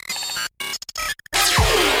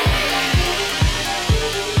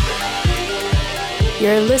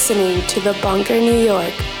You're listening to The Bunker, New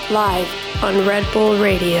York, live on Red Bull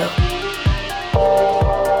Radio.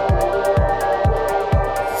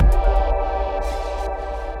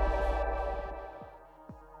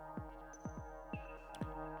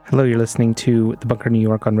 Hello, you're listening to The Bunker, New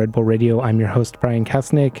York on Red Bull Radio. I'm your host, Brian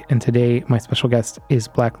Kasnick, and today my special guest is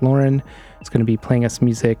Blacklauren. He's going to be playing us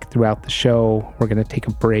music throughout the show. We're going to take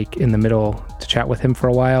a break in the middle to chat with him for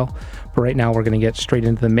a while, but right now we're going to get straight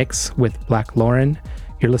into the mix with Blacklauren.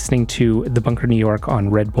 You're listening to The Bunker, New York on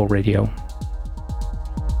Red Bull Radio.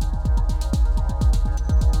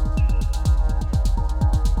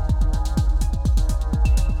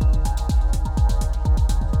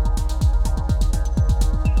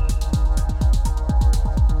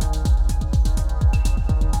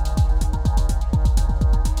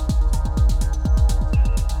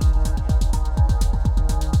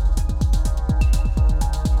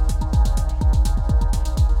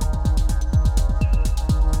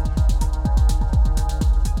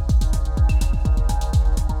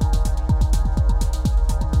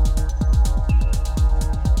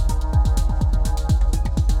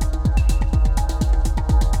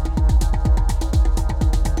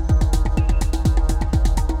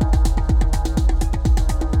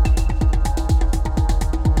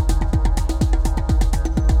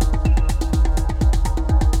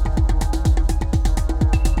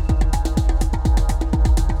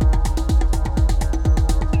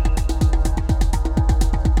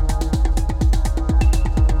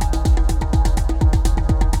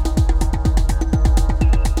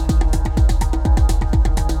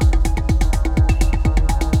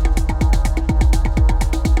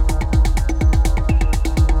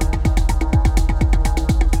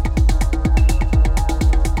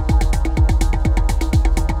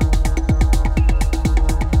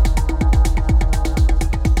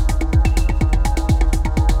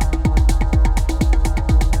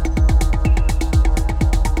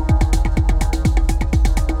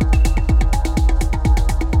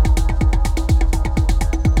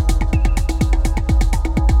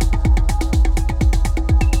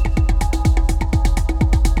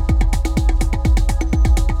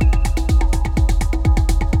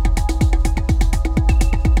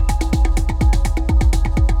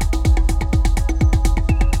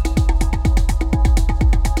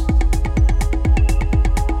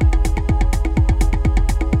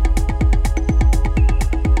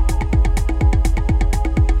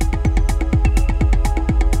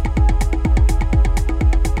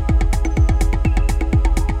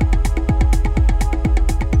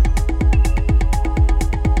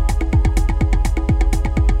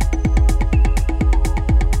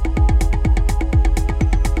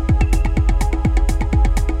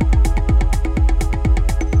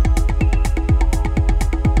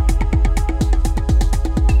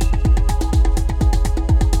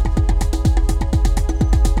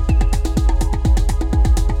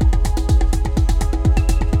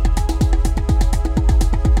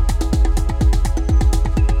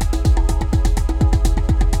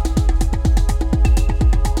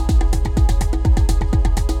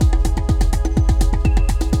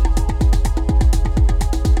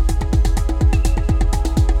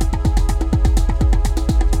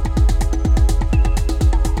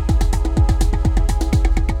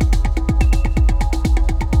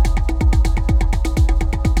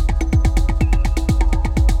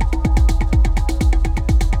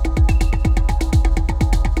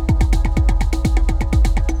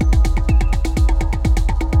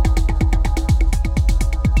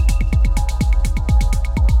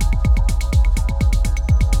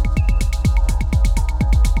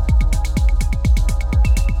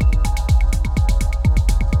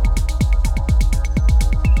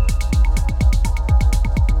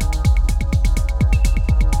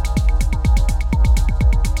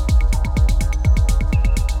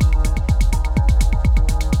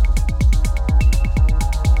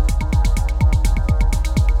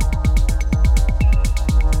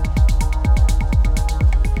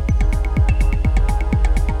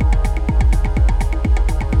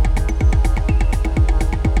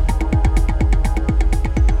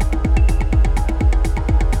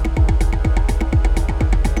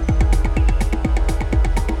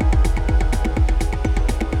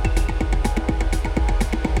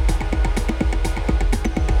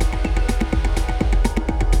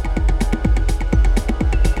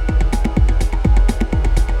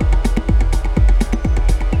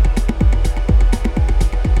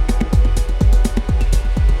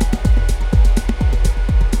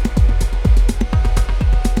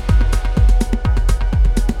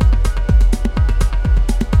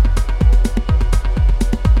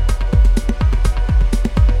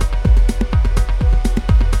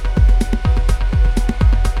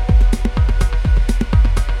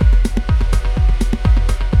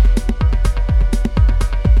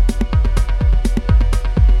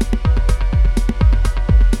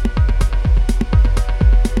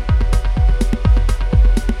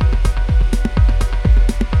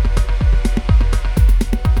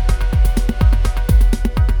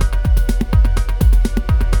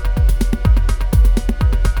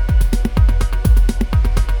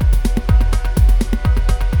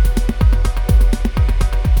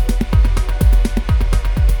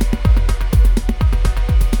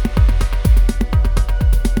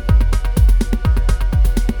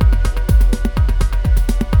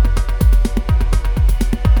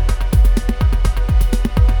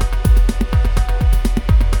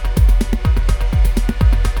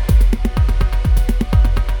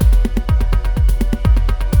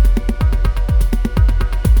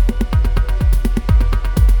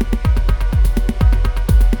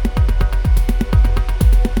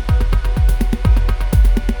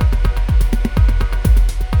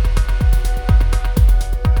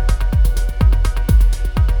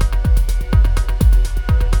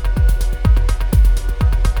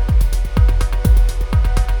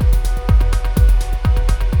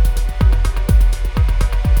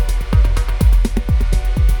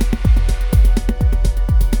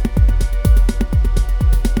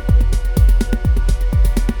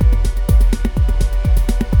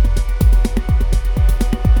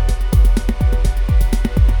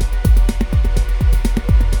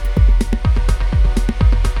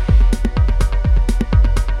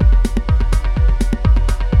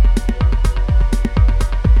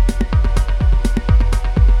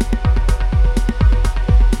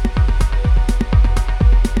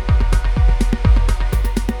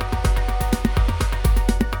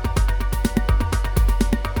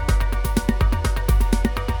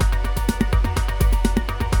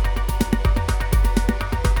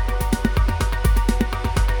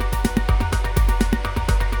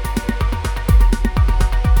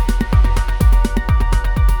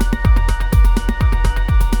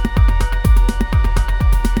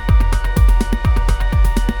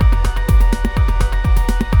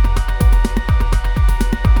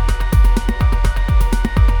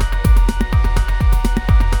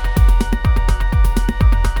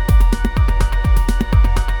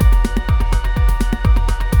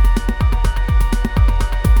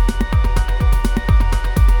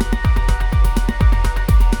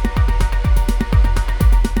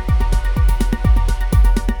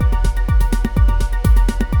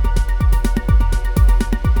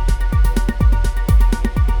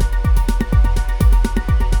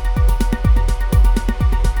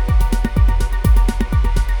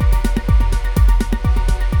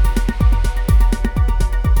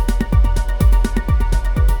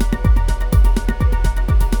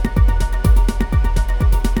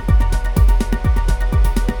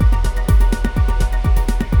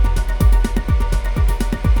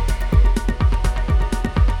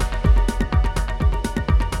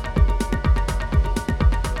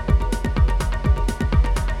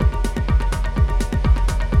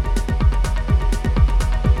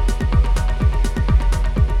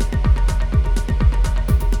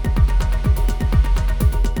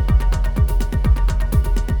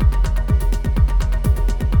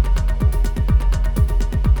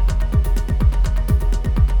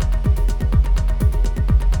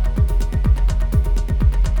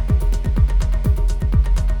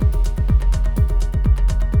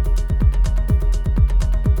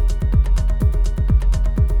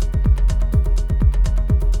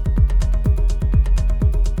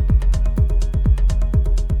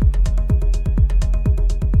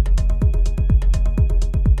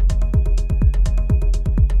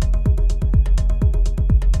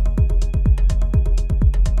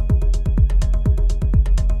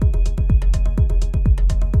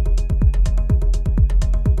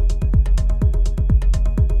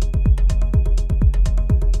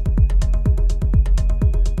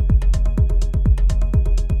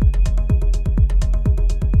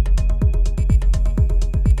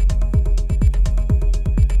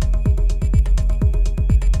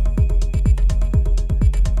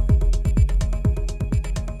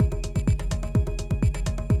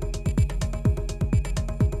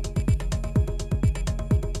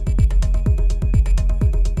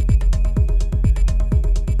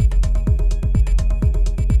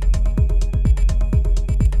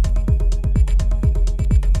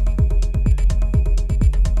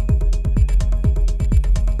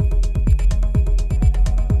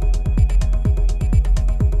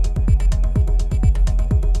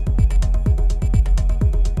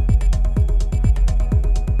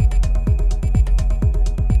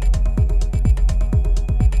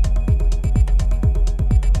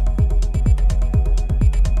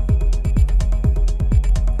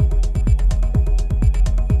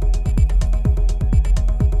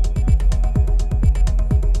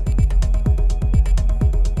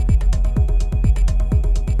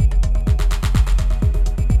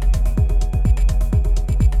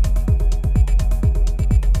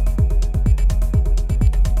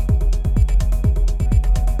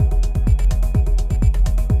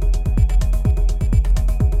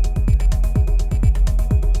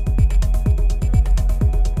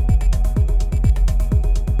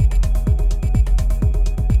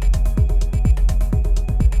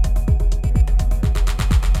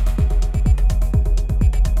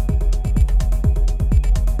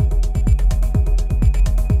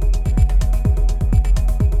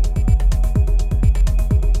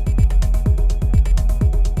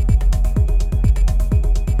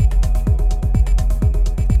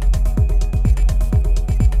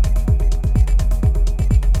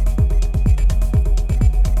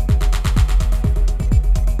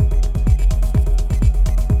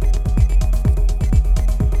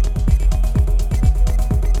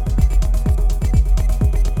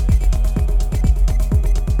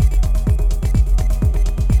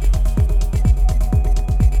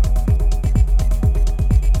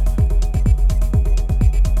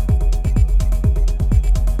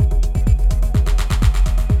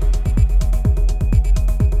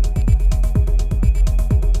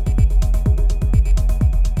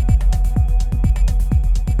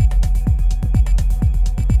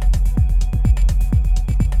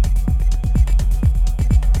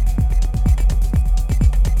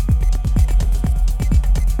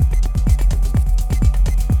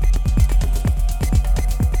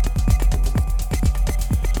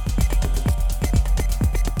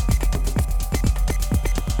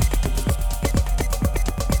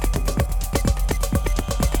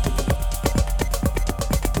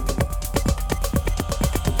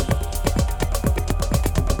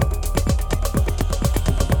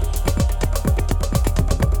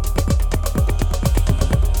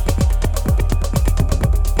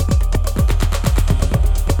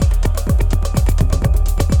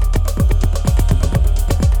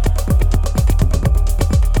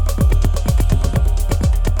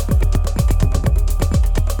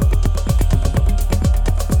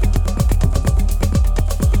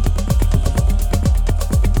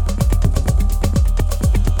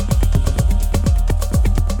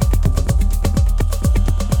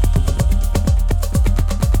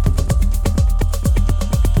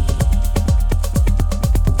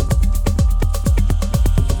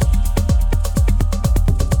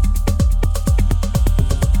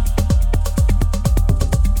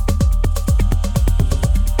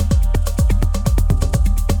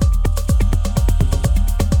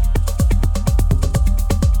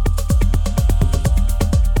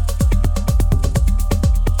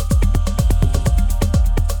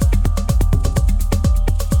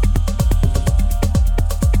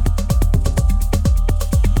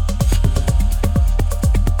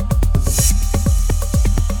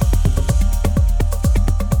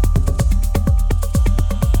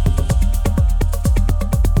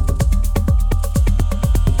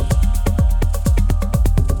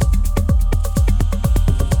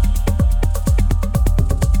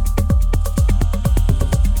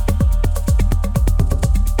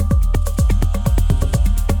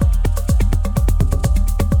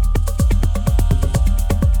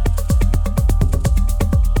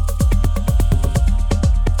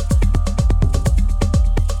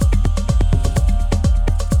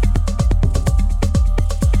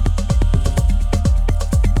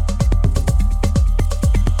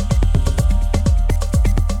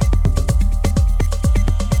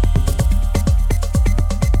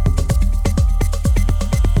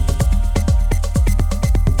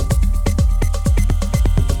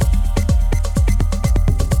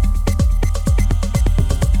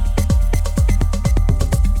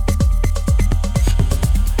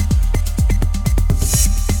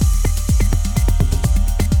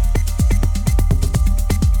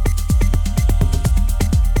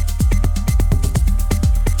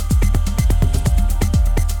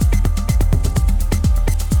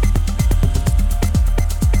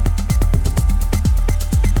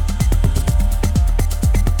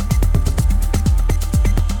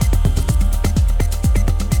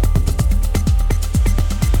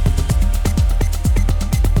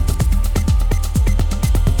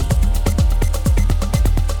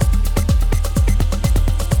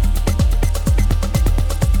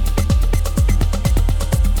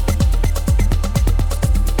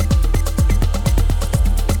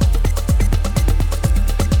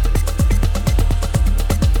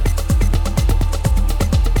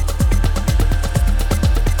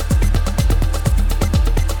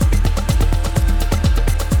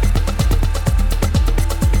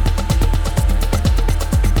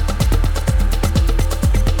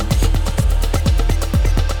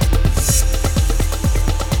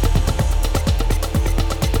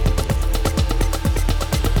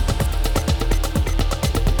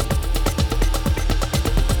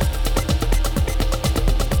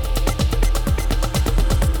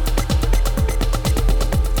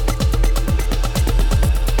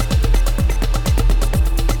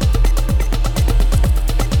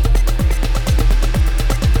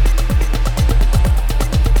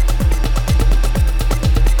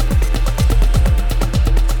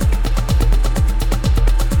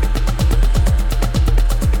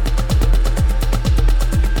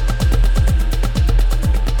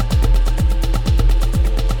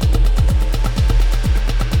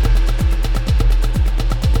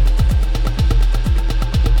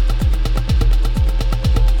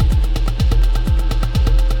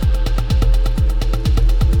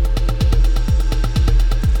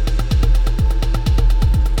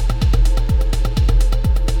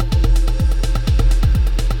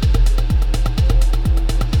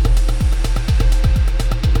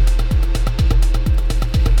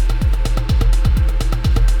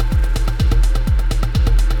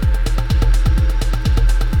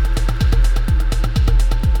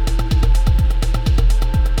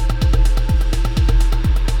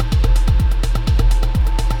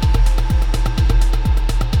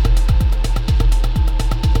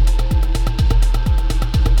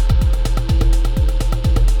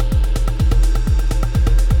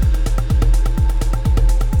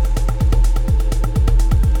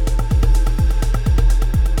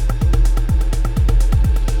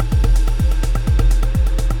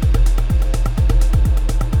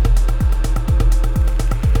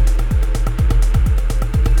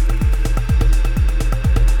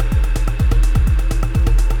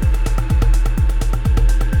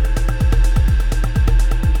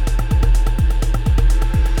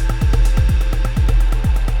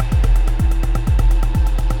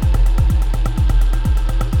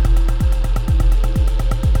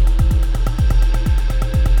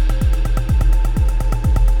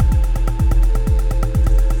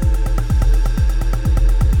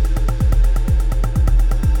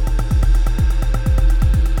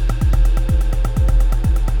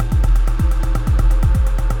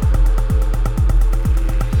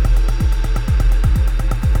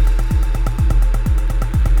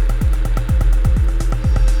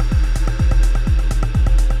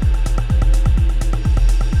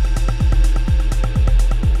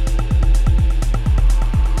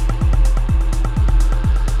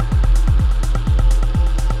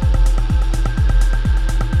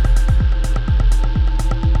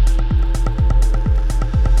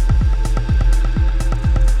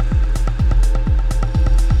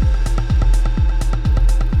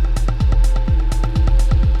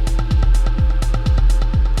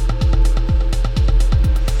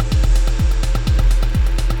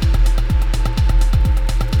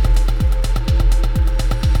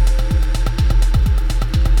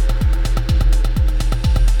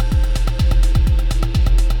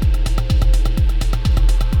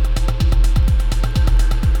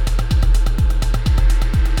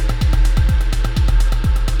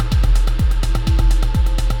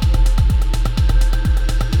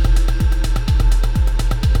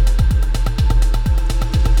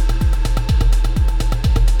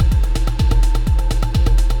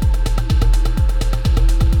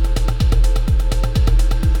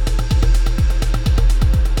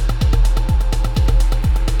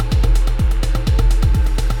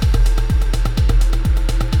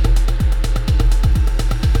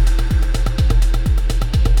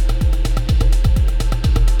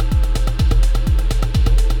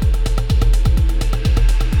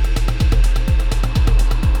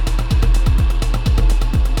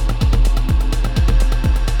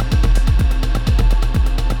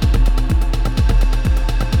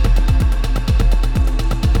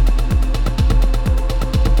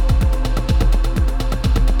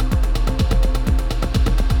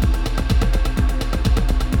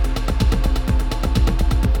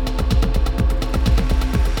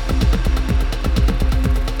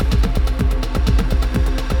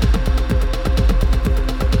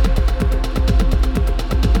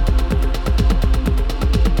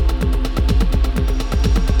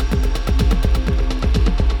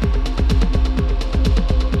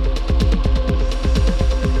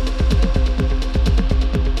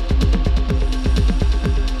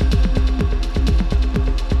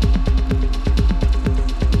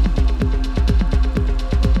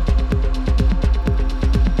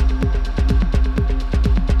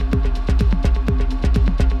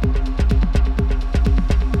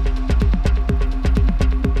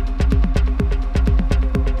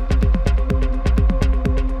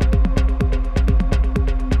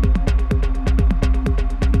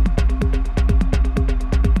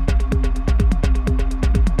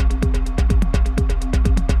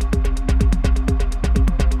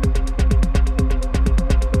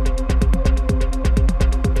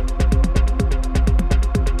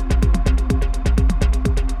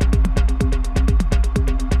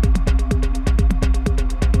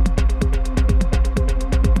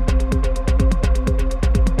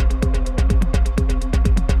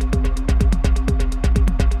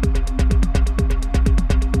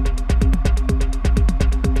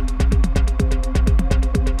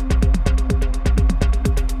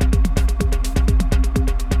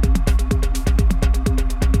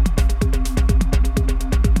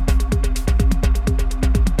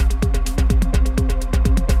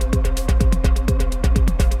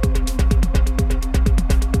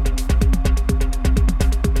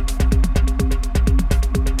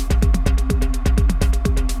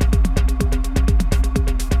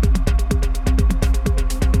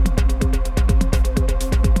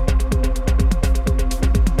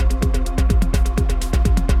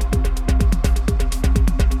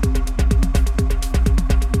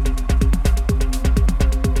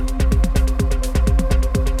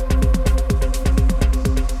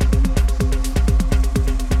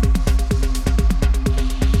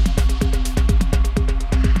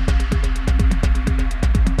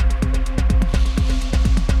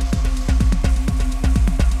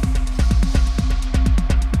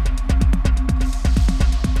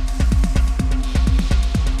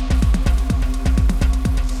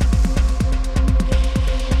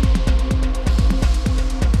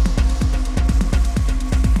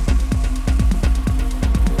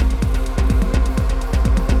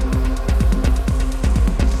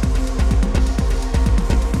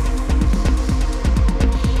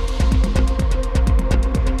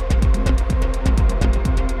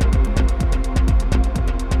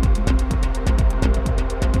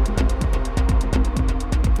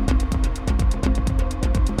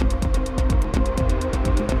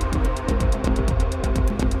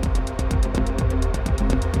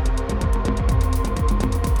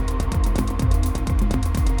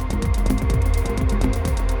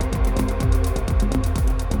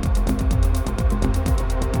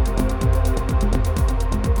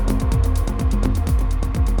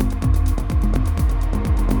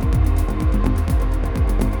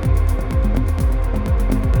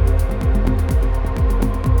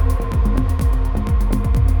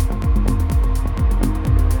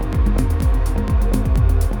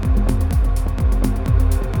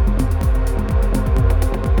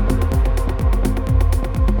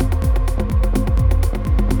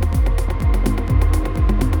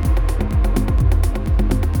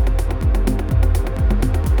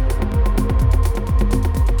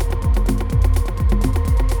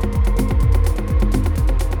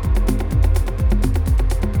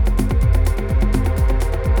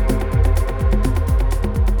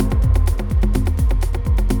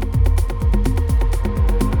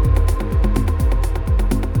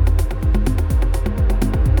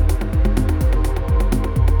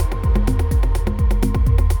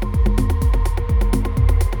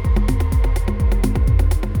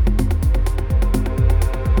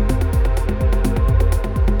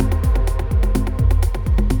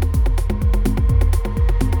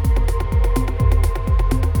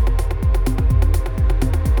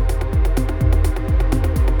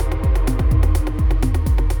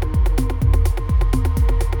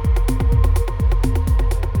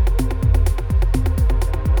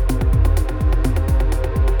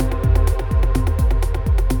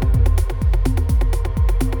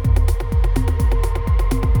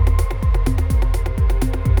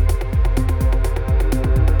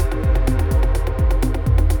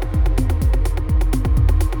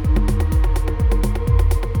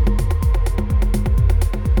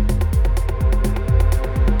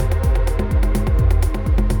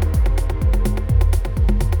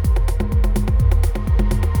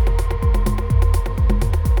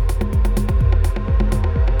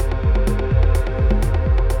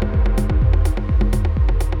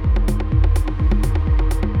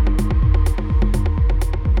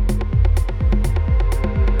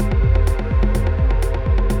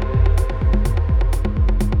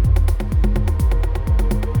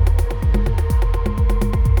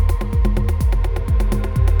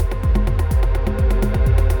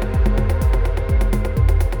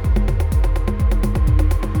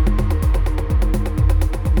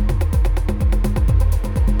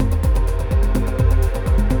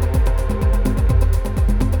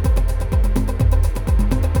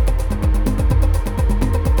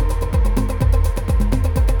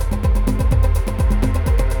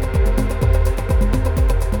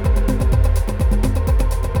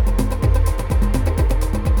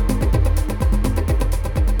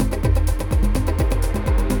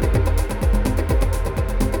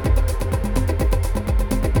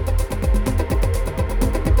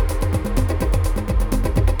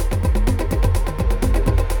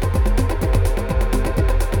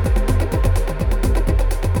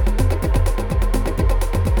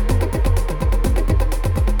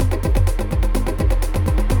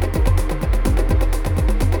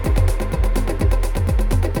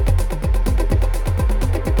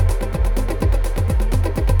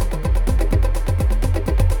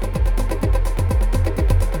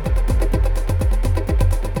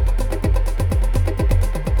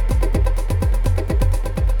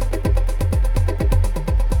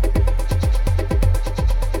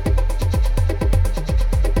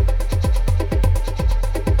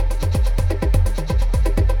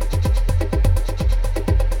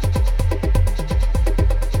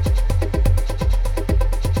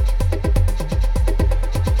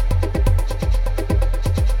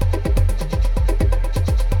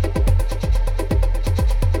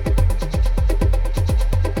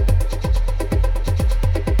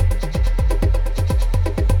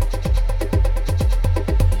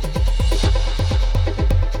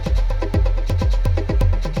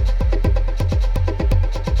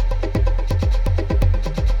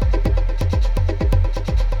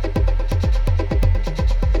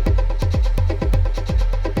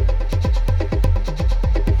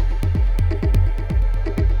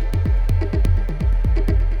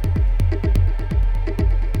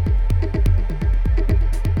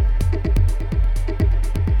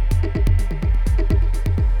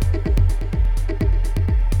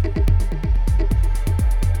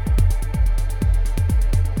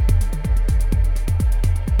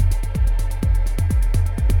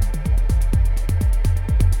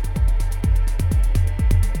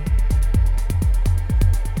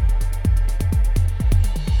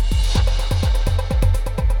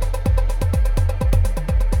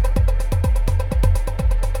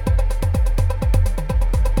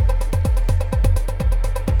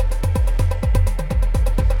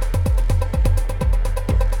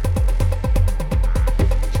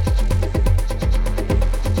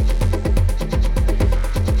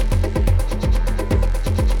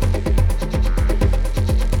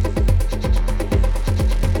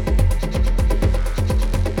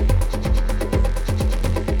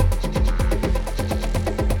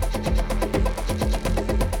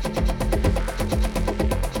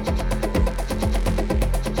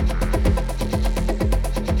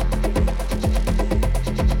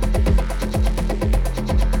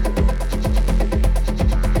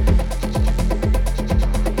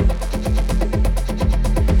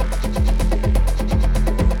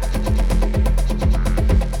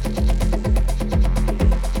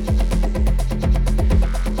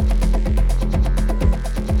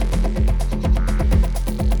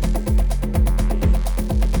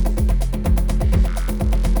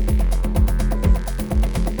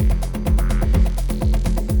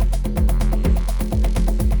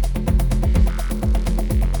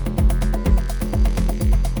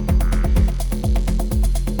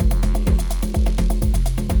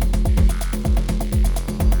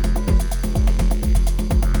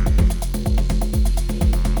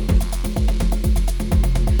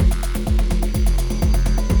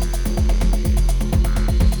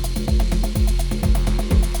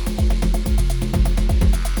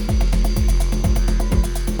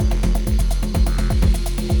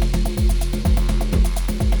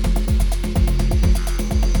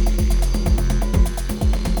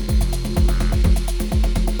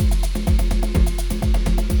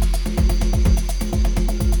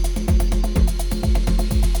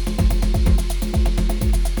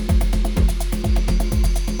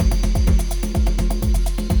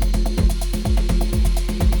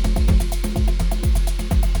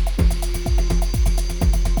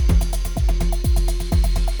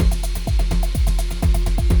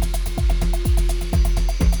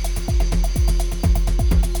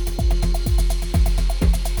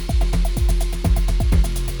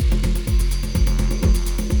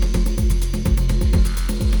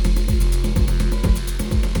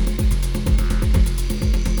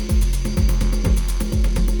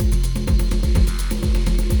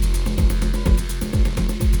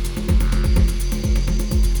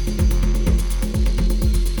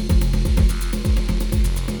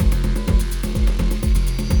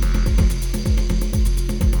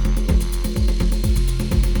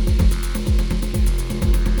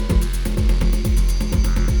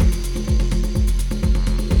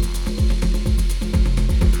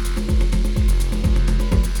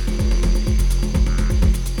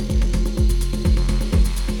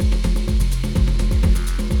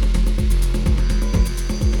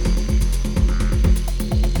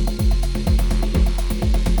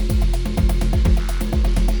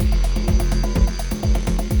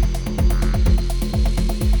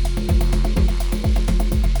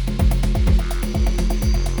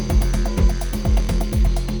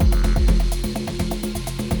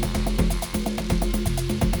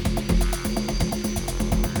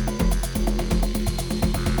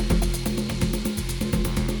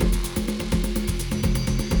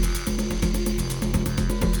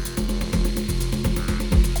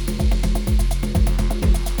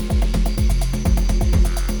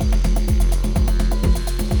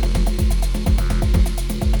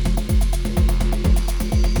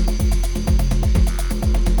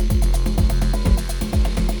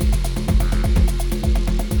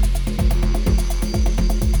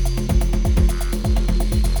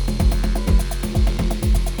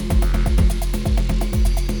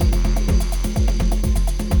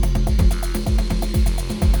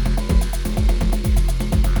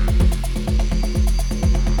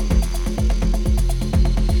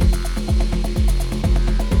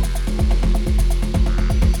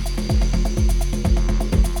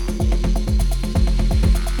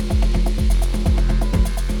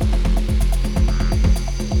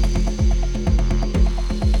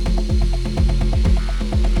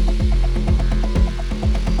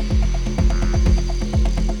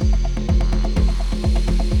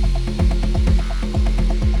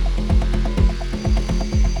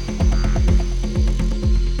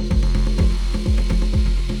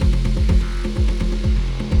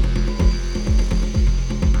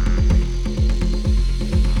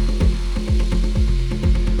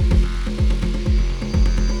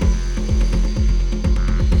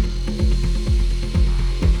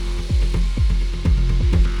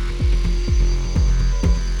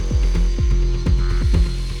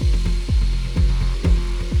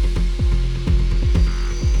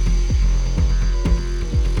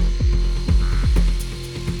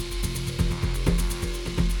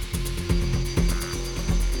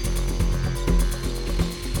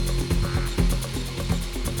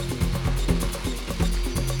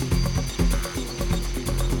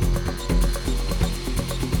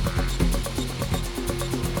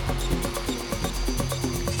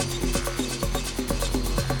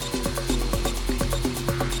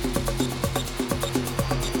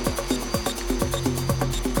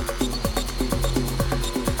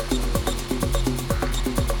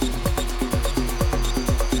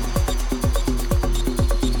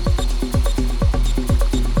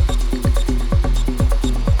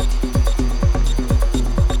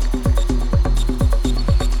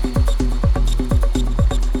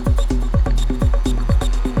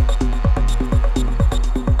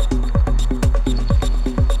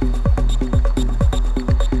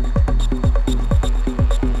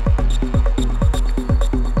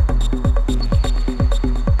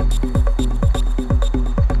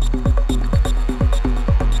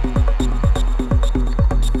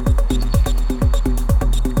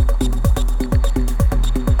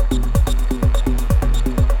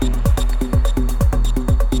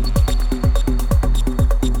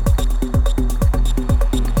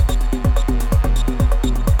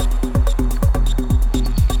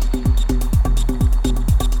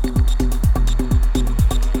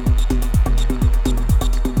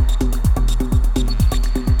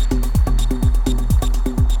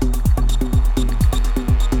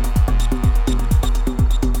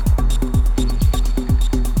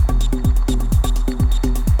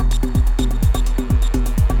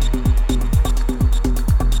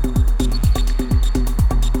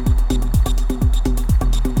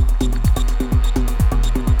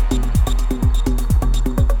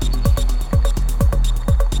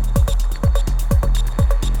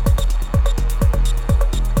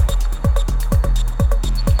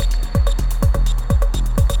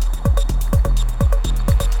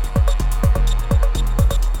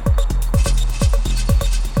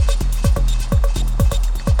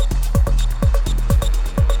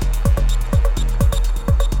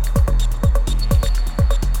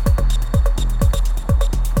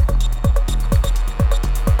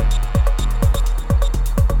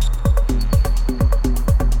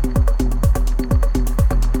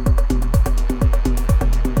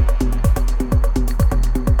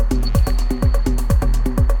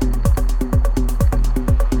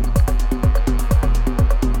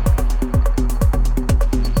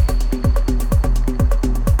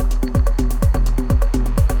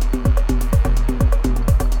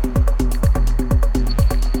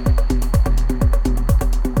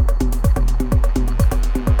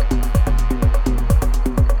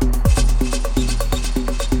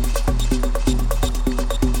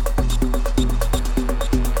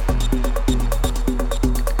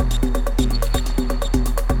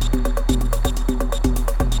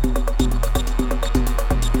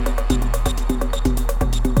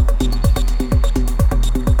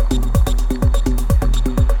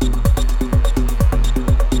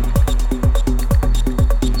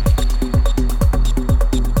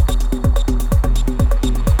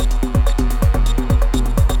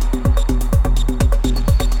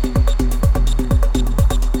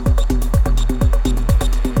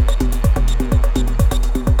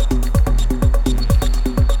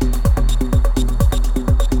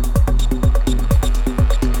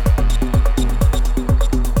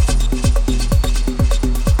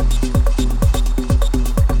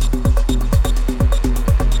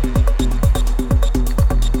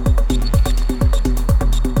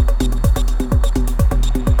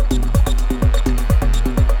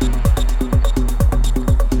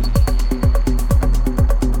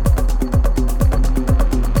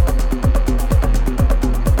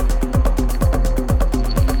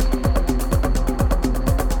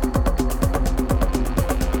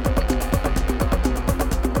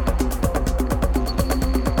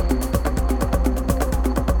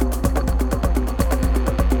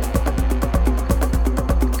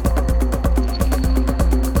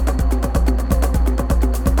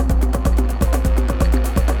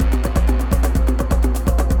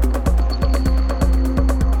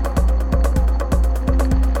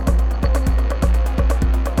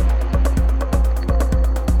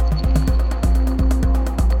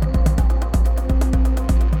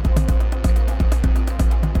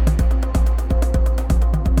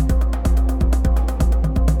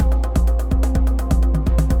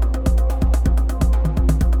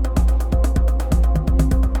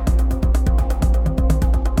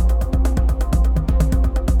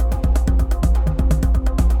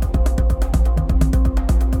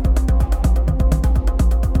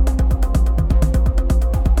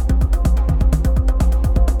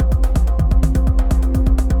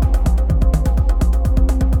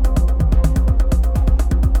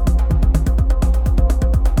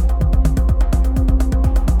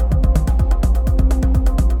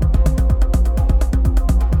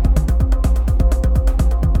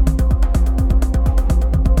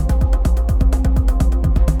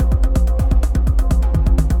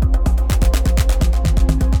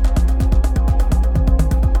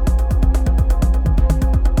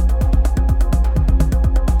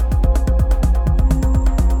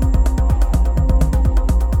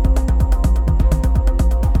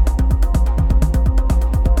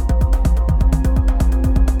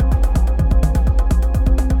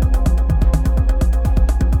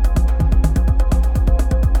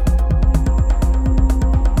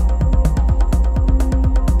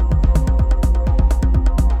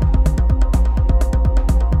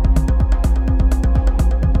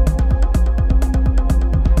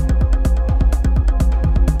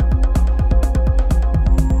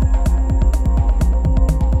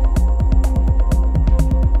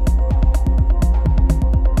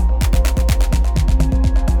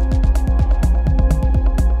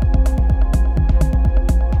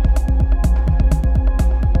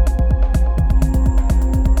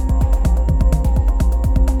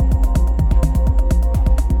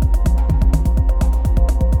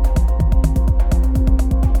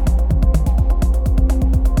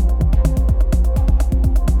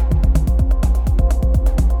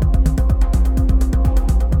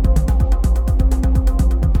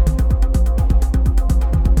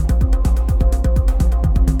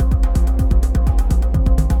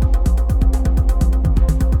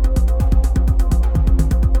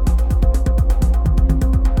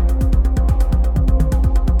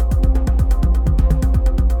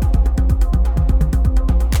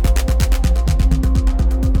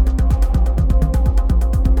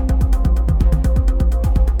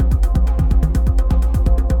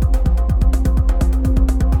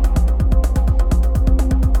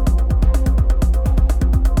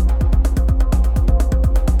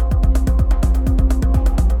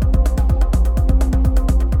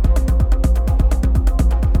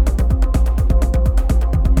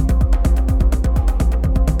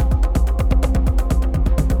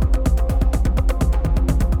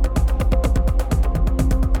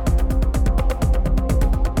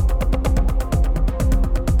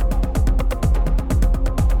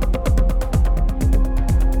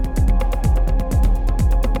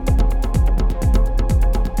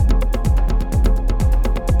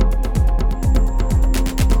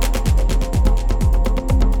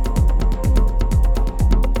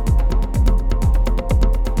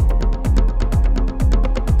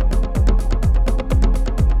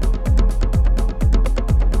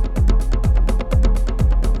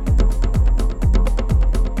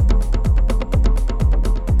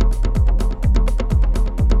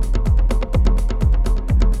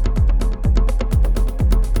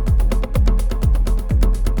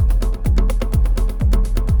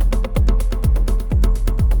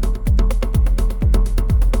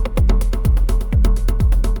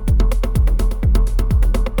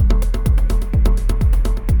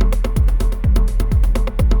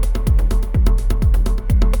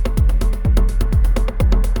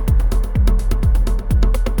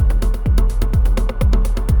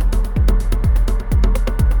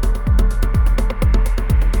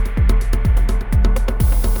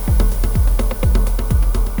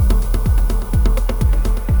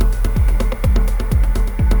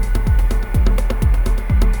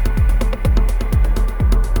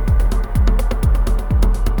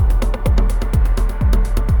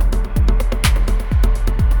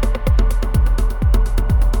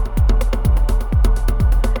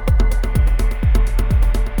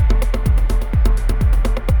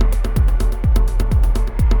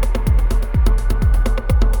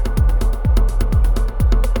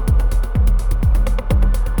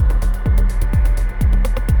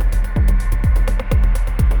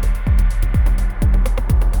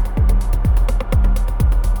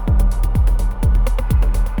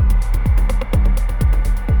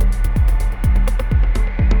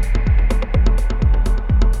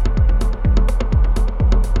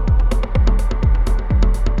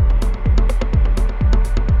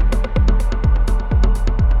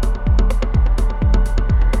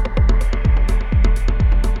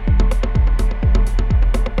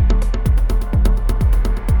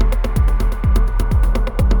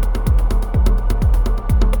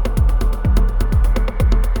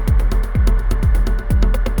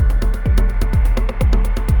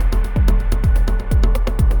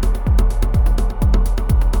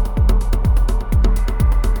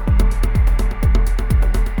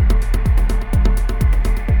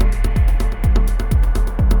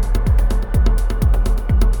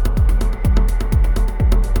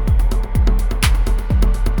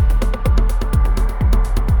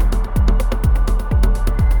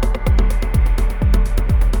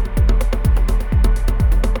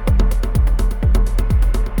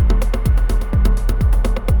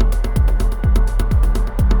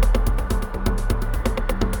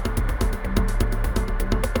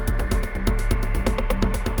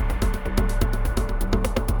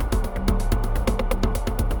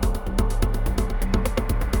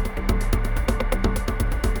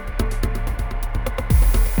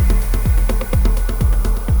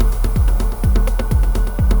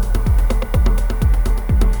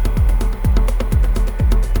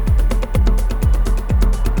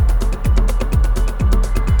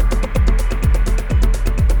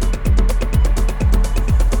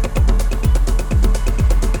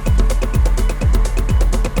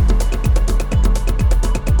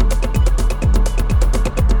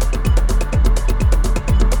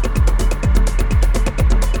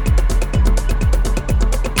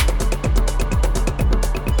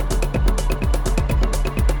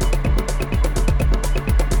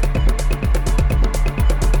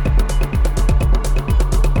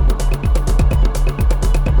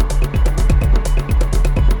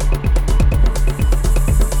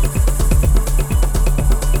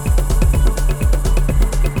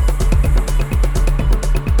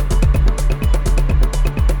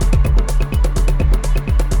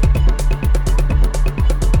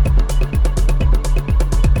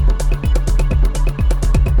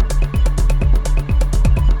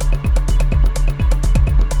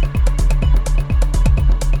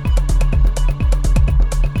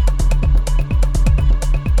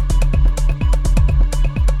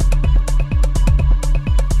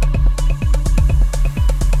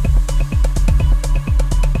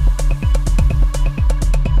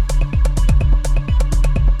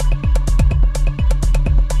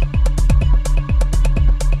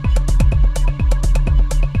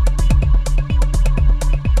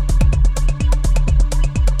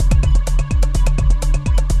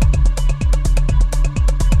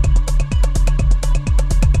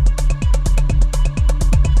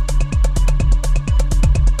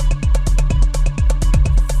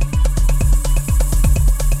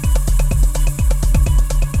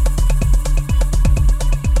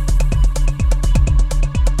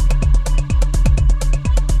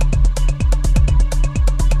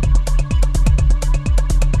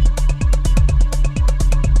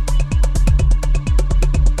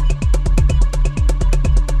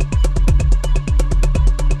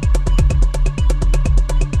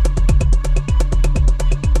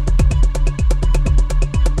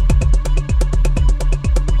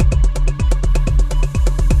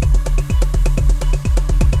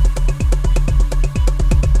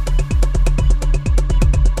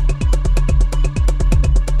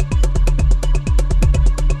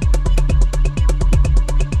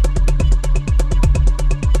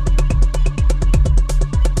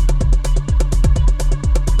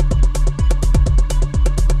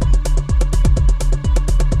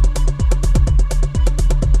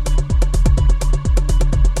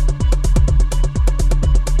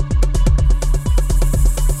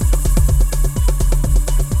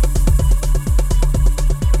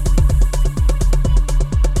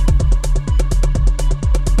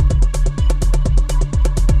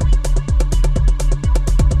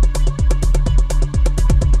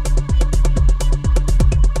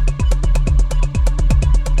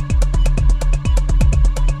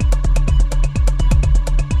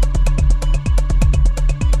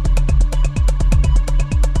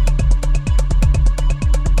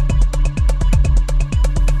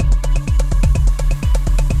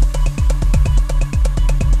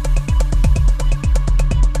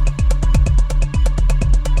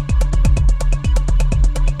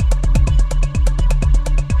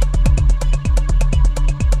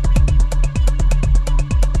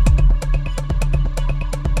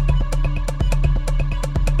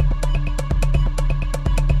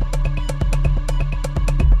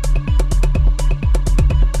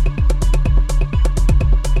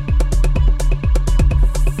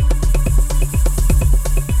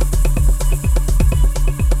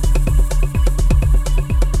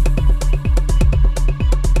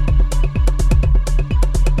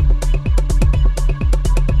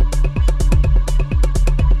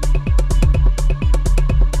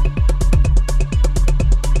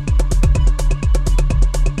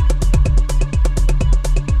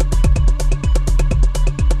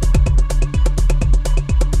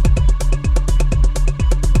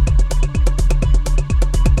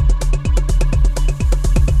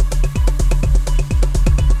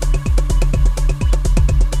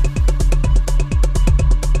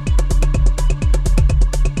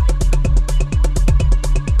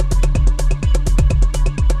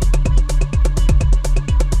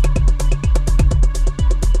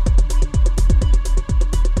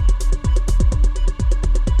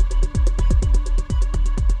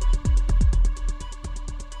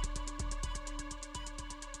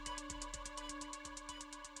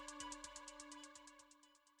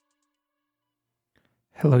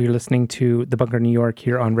 Hello, you're listening to The Bunker New York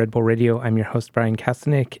here on Red Bull Radio. I'm your host, Brian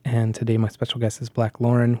Kastanik, and today my special guest is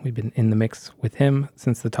Blacklauren. We've been in the mix with him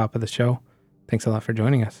since the top of the show. Thanks a lot for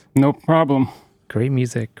joining us. No problem. Great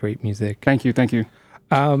music, great music. Thank you.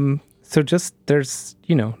 So just, there's,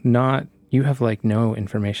 you have like no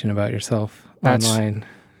information about yourself online.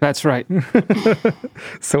 That's right.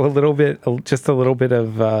 So just a little bit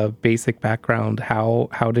of basic background.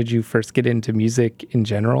 How did you first get into music in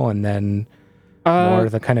general, and then more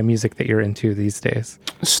the kind of music that you're into these days?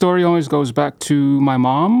 The story always goes back to my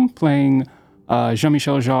mom playing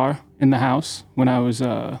Jean-Michel Jarre in the house when I was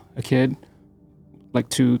a kid, like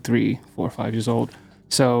 2, 3, 4, 5 years old.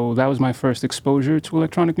 So that was my first exposure to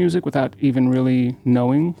electronic music without even really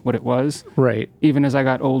knowing what it was. Right. Even as I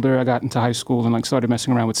got older, I got into high school and started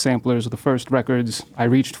messing around with samplers. The first records I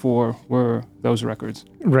reached for were those records.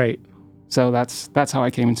 Right. So that's how I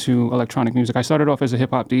came into electronic music. I started off as a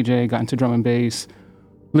hip-hop DJ, got into drum and bass,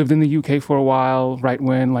 lived in the UK for a while, right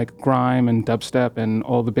when grime and dubstep and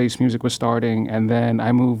all the bass music was starting. And then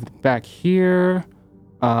I moved back here,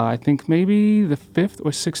 I think maybe the 5th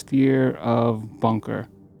or 6th year of Bunker.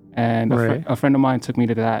 And a friend of mine took me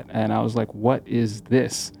to that, and I was like, what is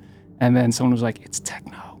this? And then someone was like, it's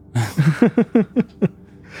techno.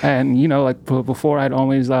 And, before I'd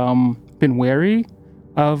always been wary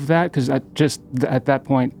of that, because at that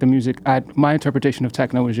point, the music, my interpretation of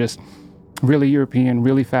techno was just really European,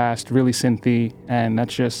 really fast, really synthy, and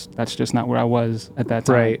that's just not where I was at that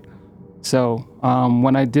time. Right. So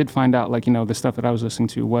when I did find out, the stuff that I was listening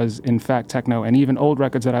to was in fact techno, and even old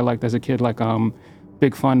records that I liked as a kid,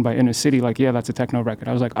 Big Fun by Inner City, that's a techno record.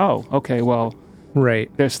 I was like, oh, okay, well,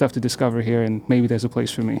 right. There's stuff to discover here, and maybe there's a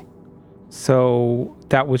place for me. So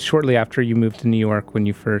that was shortly after you moved to New York when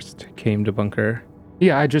you first came to Bunker.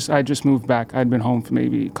 Yeah, I just moved back. I'd been home for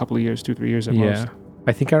maybe a couple of years, 2, 3 years at most.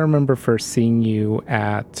 I think I remember first seeing you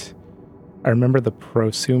I remember the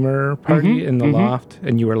prosumer party in the loft,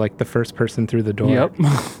 and you were the first person through the door. Yep.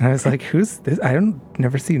 And I was like, who's this?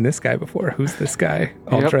 Never seen this guy before. Who's this guy?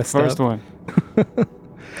 All dressed first up.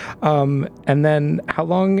 One. And then how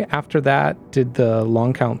long after that did the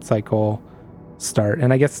long count cycle start?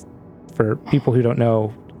 And I guess for people who don't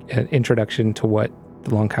know, an introduction to what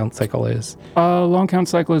the long count cycle is. Long count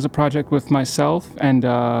cycle is a project with myself and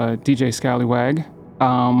DJ Scallywag.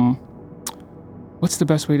 What's the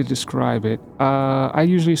best way to describe it? I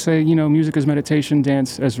usually say, music is meditation,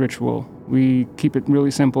 dance as ritual. We keep it really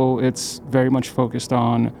simple. It's very much focused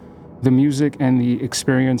on the music and the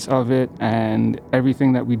experience of it, and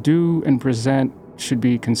everything that we do and present should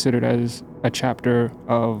be considered as a chapter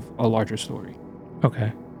of a larger story.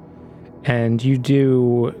 Okay. And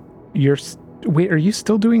are you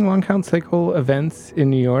still doing long count cycle events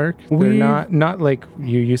in New York? They're not like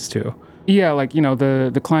you used to. Yeah,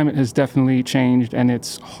 the climate has definitely changed, and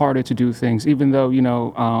it's harder to do things, even though,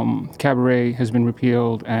 cabaret has been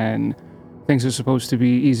repealed and things are supposed to be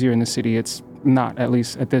easier in the city. It's not, at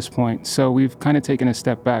least at this point. So we've kind of taken a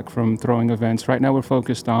step back from throwing events. Right now we're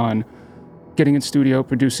focused on getting in studio,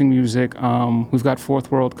 producing music. We've got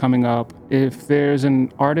Fourth World coming up. If there's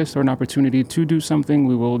an artist or an opportunity to do something,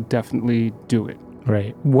 we will definitely do it.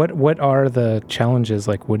 Right. What are the challenges?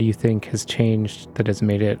 What do you think has changed that has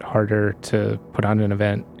made it harder to put on an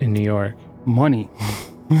event in New York? Money.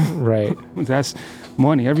 Right. That's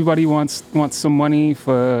money. Everybody wants some money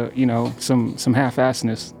for, some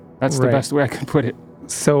half-assedness. That's the best way I can put it.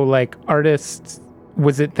 So artists,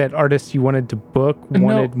 was it that artists you wanted to book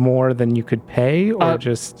wanted more than you could pay, or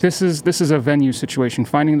just... This is a venue situation.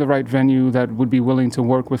 Finding the right venue that would be willing to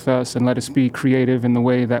work with us and let us be creative in the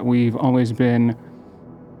way that we've always been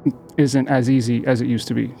isn't as easy as it used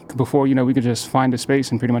to be. Before, we could just find a space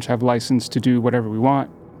and pretty much have license to do whatever we want.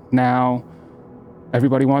 Now,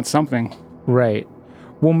 everybody wants something. Right.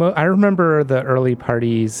 Well, I remember the early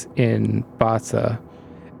parties in Bossa,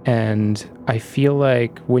 and I feel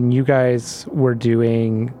like when you guys were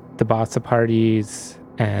doing the Bossa parties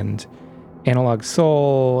and Analog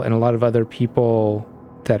Soul and a lot of other people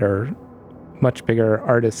that are much bigger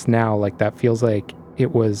artists now, that feels like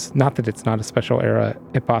it was, not that it's not a special era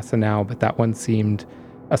at Bossa now, but that one seemed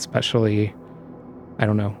especially, I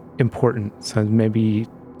don't know, important. So maybe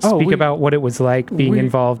speak about what it was like being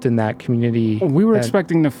involved in that community. We were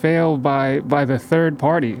expecting to fail by the third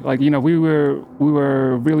party. We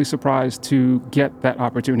were really surprised to get that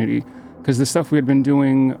opportunity, because the stuff we had been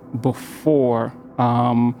doing before,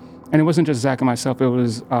 and it wasn't just Zach and myself, it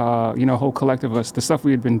was a whole collective of us. The stuff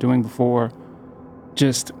we had been doing before,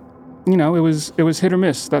 just it was hit or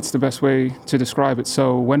miss. That's the best way to describe it.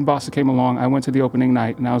 So when Bossa came along, I went to the opening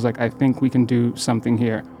night and I was like, I think we can do something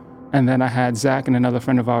here. And then I had Zach and another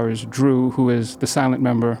friend of ours, Drew, who is the silent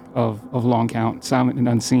member of Long Count, silent and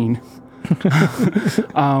unseen.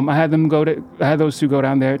 I had those two go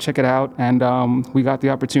down there, check it out, and we got the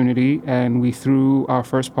opportunity, and we threw our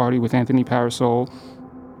first party with Anthony Parasol,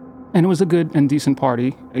 and it was a good and decent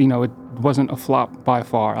party. You know, it wasn't a flop by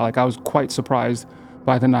far. Like, I was quite surprised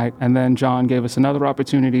by the night. And then John gave us another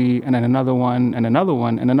opportunity, and then another one, and another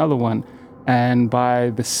one, and another one. And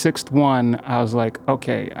by the sixth one, I was like,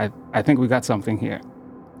 okay, I think we got something here.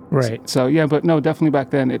 Right. So yeah, but no, definitely back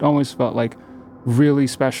then, it always felt like really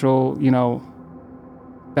special, you know.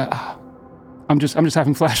 I'm just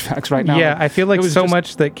having flashbacks right now. Yeah, I feel like so just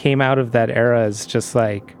much that came out of that era is just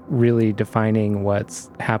like really defining what's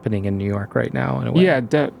happening in New York right now in a way. Yeah,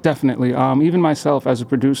 definitely. Even myself as a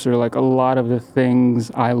producer, like a lot of the things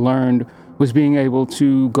I learned was being able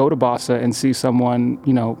to go to Bossa and see someone,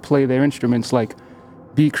 you know, play their instruments, like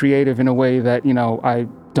be creative in a way that, you know, I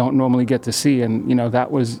don't normally get to see. And, you know, that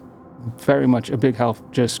was very much a big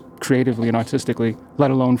help just creatively and artistically, let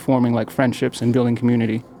alone forming like friendships and building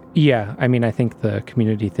community. Yeah, I mean, I think the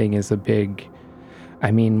community thing is a big, I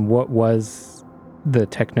mean, what was the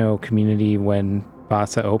techno community when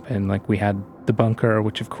Bossa opened? Like, we had the Bunker,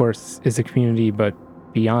 which of course is a community, but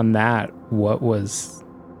beyond that, what was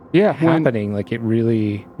happening? Like, it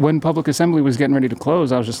really... When Public Assembly was getting ready to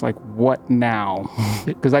close, I was just like, what now?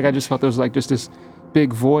 Because like I just felt there was like just this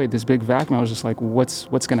big void, this big vacuum. I was just like, what's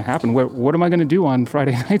going to happen? What am I going to do on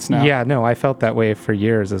Friday nights now? Yeah, no, I felt that way for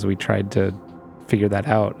years as we tried to figure that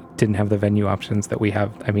out. Didn't have the venue options that we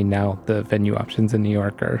have. I mean, now the venue options in New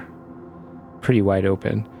York are pretty wide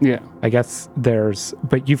open. Yeah. I guess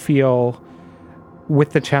but you feel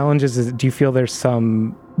with the challenges, do you feel there's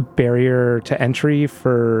some barrier to entry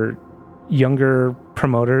for younger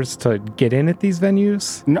promoters to get in at these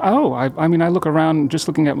venues? No, I mean, I look around, just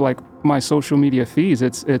looking at like my social media feeds,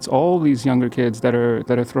 it's all these younger kids that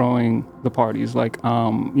are throwing the parties. Like,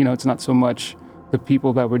 you know, it's not so much the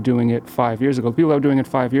people that were doing it 5 years ago. The people that were doing it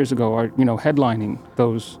 5 years ago are, you know, headlining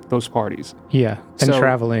those parties. Yeah, and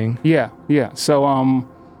traveling. Yeah. So,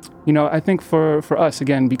 you know, I think for us,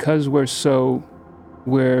 again, because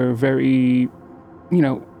we're very, you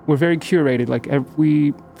know, we're very curated. Like,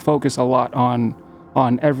 we focus a lot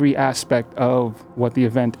on every aspect of what the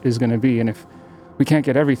event is going to be. And if we can't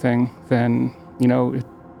get everything, then, you know, it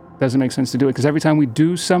doesn't make sense to do it. Because every time we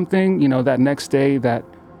do something, you know, that next day, that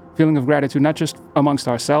feeling of gratitude, not just amongst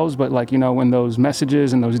ourselves, but like, you know, when those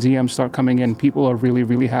messages and those DMs start coming in, people are really,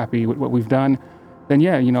 really happy with what we've done, then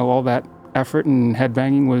yeah, you know, all that effort and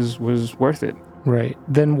headbanging was worth it. Right.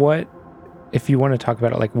 Then what, if you want to talk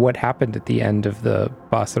about it, like what happened at the end of the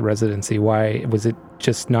Bossa residency? Why was it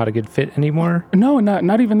just not a good fit anymore? No,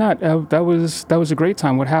 not even that. That was a great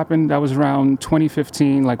time. What happened? That was around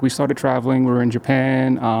 2015. Like, we started traveling. We were in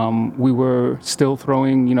Japan. We were still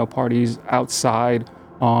throwing, you know, parties outside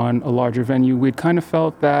on a larger venue. We'd kind of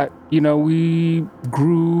felt that, you know, we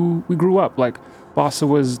grew up. Like, Bossa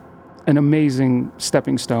was an amazing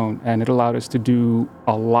stepping stone, and it allowed us to do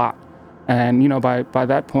a lot. And, you know, by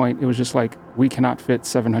that point, it was just like, we cannot fit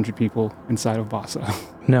 700 people inside of Bossa.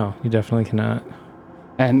 No, you definitely cannot.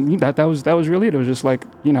 And that was really it. It was just like,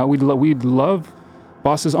 you know, we'd love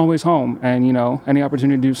Bossa's always home. And, you know, any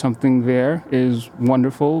opportunity to do something there is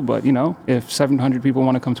wonderful. But, you know, if 700 people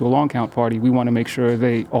want to come to a long count party, we want to make sure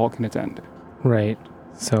they all can attend. Right.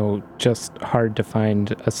 So just hard to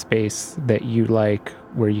find a space that you like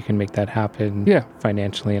where you can make that happen. Yeah.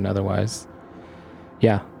 Financially and otherwise.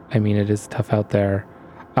 Yeah. I mean, it is tough out there.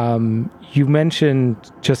 You mentioned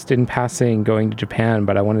just in passing going to Japan,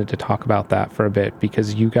 but I wanted to talk about that for a bit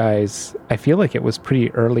because you guys, I feel like it was pretty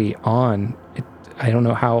early on. I don't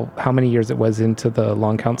know how many years it was into the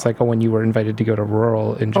long count cycle when you were invited to go to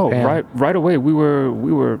Rural in Japan. Oh, right away. We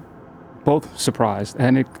were both surprised.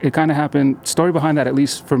 And it kind of happened. Story behind that, at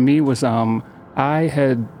least for me, was I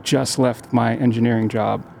had just left my engineering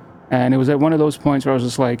job. And it was at one of those points where I was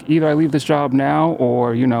just like, either I leave this job now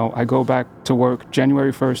or, you know, I go back to work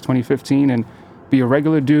January 1st, 2015 and be a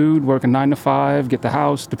regular dude, work a 9 to 5, get the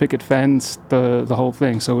house, the picket fence, the whole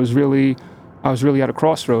thing. So I was really at a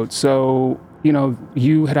crossroads. So, you know,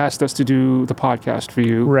 you had asked us to do the podcast for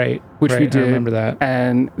you. Right. Which we did. I remember that.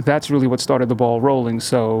 And that's really what started the ball rolling.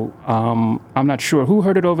 So I'm not sure who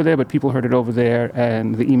heard it over there, but people heard it over there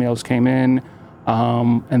and the emails came in.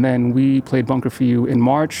 And then we played Bunker for You in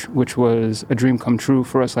March, which was a dream come true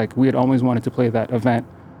for us. Like, we had always wanted to play that event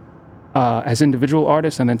as individual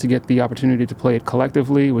artists, and then to get the opportunity to play it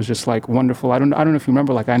collectively was just like wonderful. I don't know if you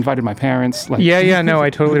remember, like, I invited my parents. Like, no, I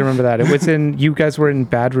totally remember that. It was you guys were in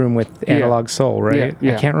Bad Room with Analog Soul, right?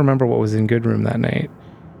 Yeah. I can't remember what was in Good Room that night.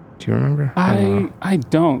 Do you remember? I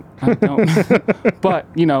don't. But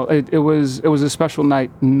it was a special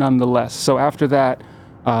night nonetheless. So after that,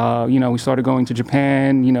 we started going to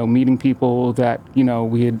Japan. Meeting people that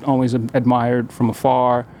we had always admired from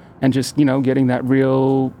afar, and just getting that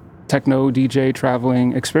real techno DJ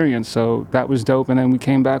traveling experience. So that was dope. And then we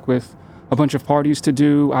came back with a bunch of parties to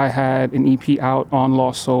do. I had an EP out on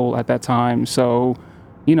Lost Soul at that time. So,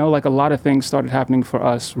 like a lot of things started happening for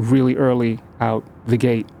us really early out the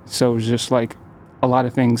gate. So it was just like a lot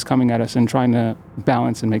of things coming at us and trying to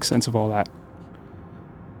balance and make sense of all that.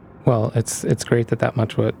 Well, it's great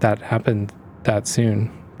that happened that soon.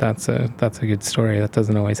 That's a good story. That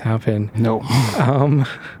doesn't always happen. No.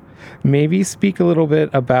 Maybe speak a little bit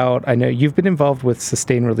about, I know you've been involved with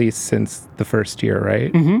Sustained Release since the first year,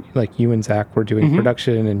 right? Mm-hmm. Like you and Zach were doing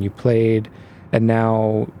production and you played, and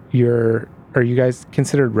now are you guys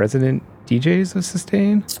considered resident DJs of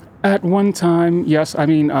Sustained? At one time, yes. I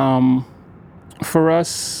mean, for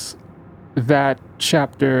us, that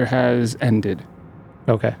chapter has ended.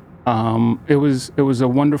 Okay. It was a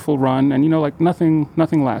wonderful run, and like nothing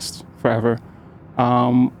lasts forever.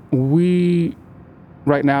 We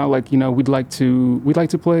right now, we'd like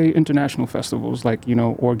to play international festivals,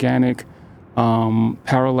 Organic,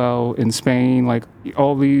 Parallel in Spain, like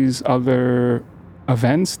all these other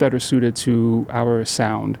events that are suited to our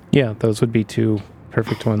sound. Yeah, those would be two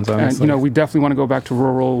perfect ones, honestly. And we definitely want to go back to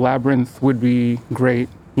rural. Labyrinth would be great.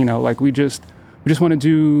 We just want to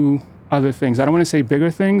do other things. I don't want to say bigger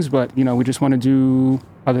things, but we just want to do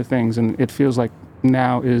other things, and it feels like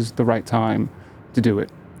now is the right time to do it.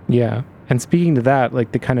 Yeah. And speaking to that,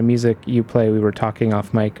 like the kind of music you play, we were talking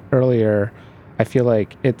off mic earlier, I feel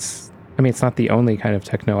like it's not the only kind of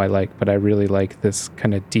techno I like, but I really like this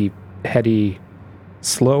kind of deep, heady,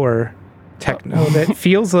 slower techno that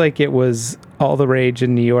feels like it was all the rage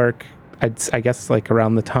in New York, I guess like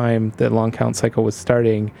around the time the Long Count cycle was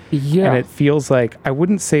starting. Yeah. And it feels like, I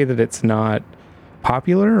wouldn't say that it's not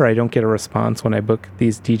popular or I don't get a response when I book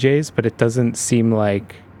these DJs, but it doesn't seem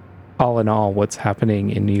like all in all what's happening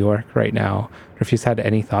in New York right now. Or if you've had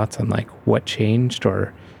any thoughts on like what changed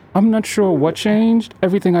or... I'm not sure what changed.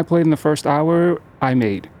 Everything I played in the first hour, I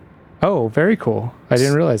made. Oh, very cool. I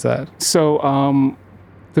didn't realize that. So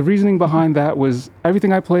the reasoning behind that was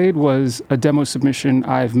everything I played was a demo submission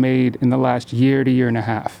I've made in the last year to year and a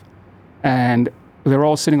half. And they're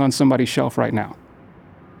all sitting on somebody's shelf right now.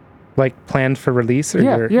 Like planned for release? Or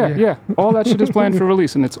Yeah. All that shit is planned for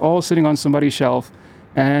release, and it's all sitting on somebody's shelf.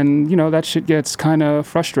 And, that shit gets kind of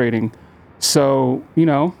frustrating. So,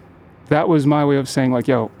 that was my way of saying like,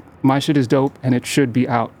 yo, my shit is dope and it should be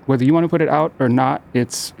out. Whether you want to put it out or not,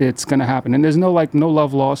 it's going to happen. And there's no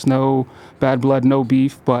love lost, no bad blood, no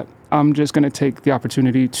beef, but I'm just going to take the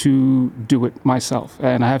opportunity to do it myself.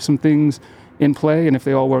 And I have some things in play, and if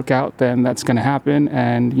they all work out, then that's going to happen.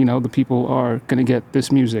 And, the people are going to get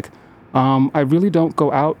this music. I really don't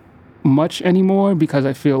go out much anymore because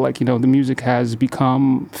I feel like, the music has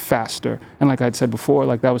become faster. And like I'd said before,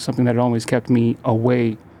 like that was something that had always kept me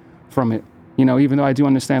away from it. Even though I do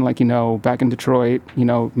understand, back in Detroit,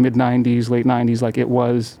 mid 90s, late 90s, like it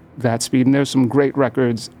was that speed. And there's some great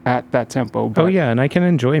records at that tempo. But oh yeah, and I can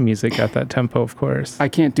enjoy music at that tempo, of course. I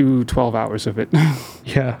can't do 12 hours of it.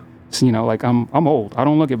 Yeah. So, I'm old. I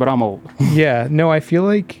don't look it, but I'm old. Yeah, no, I feel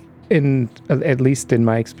like at least in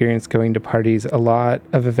my experience going to parties, a lot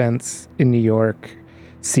of events in New York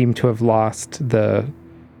seem to have lost the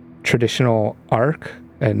traditional arc.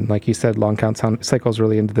 And like you said, Long Count cycle's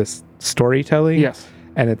really into this storytelling. Yes.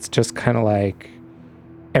 And it's just kind of like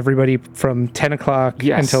everybody from 10 o'clock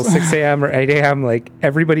until 6 a.m. or 8 a.m., like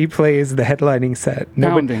everybody plays the headlining set.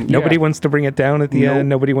 Nobody wants to bring it down at the end.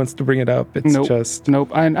 Nobody wants to bring it up. It's just...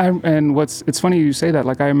 Nope. And it's funny you say that.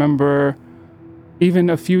 Like I remember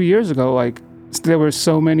even a few years ago, like there were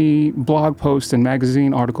so many blog posts and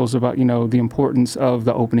magazine articles about, the importance of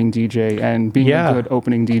the opening DJ and being a good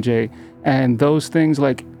opening DJ. And those things,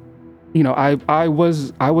 like, I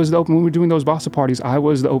was the when we were doing those bossa parties, I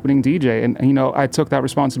was the opening DJ. And I took that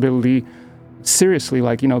responsibility seriously.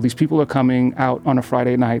 Like, these people are coming out on a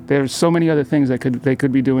Friday night. There's so many other things that they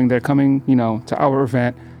could be doing. They're coming, to our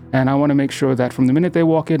event. And I want to make sure that from the minute they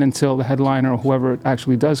walk in until the headliner or whoever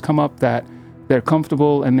actually does come up, that they're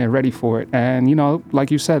comfortable and they're ready for it. And,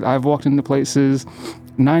 like you said, I've walked into places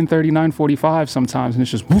 9:30, 9:45 sometimes, and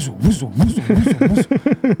it's just whistle, whistle, whistle, whistle,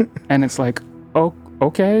 whistle. And it's like, oh,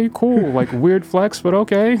 okay, cool. Like weird flex, but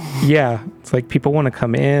okay. Yeah. It's like people want to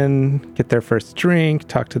come in, get their first drink,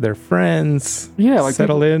 talk to their friends, like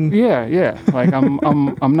settle in. Yeah. Like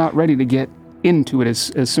I'm not ready to get into it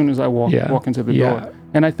as soon as I walk into the door.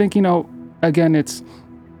 And I think, again, it's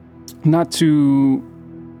not to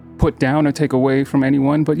put down or take away from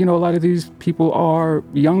anyone, but, you know, a lot of these people are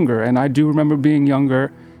younger. And I do remember being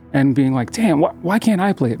younger and being like, damn, why can't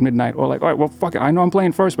I play at midnight? Or like, all right, well, fuck it. I know I'm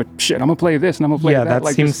playing first, but shit, I'm going to play this and I'm going to play that. Yeah, that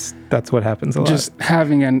like, seems, that's what happens a lot. Just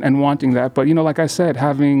having and wanting that. But, you know, like I said,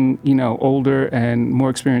 having, you know, older and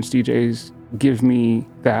more experienced DJs give me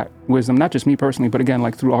that wisdom, not just me personally, but again,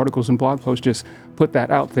 like through articles and blog posts, just put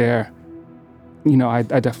that out there. You know, I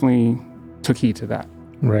definitely took heed to that.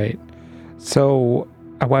 Right. So,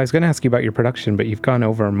 well, I was going to ask you about your production, but you've gone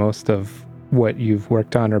over most of what you've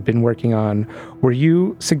worked on or been working on. Were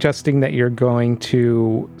you suggesting that you're going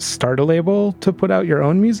to start a label to put out your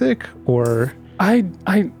own music, or? I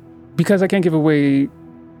because I can't give away,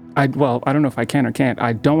 I don't know if I can or can't.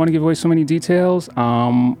 I don't want to give away so many details.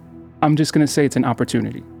 I'm just going to say it's an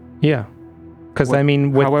opportunity. Yeah. Because I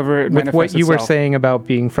mean, with what you were saying about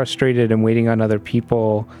being frustrated and waiting on other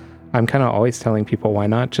people, I'm kind of always telling people, why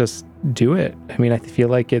not just do it? I mean, I feel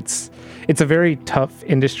like it's a very tough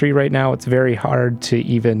industry right now. It's very hard to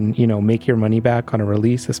even, you know, make your money back on a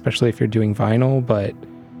release, especially if you're doing vinyl. But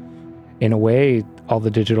in a way, all the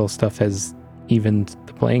digital stuff has evened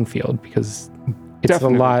the playing field, because it's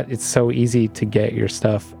Definitely. A lot. It's so easy to get your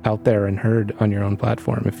stuff out there and heard on your own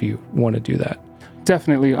platform if you want to do that.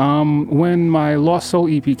 Definitely. When my Lost Soul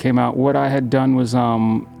EP came out, what I had done was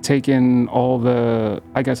taken all the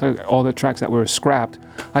tracks that were scrapped.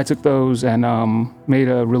 I took those and made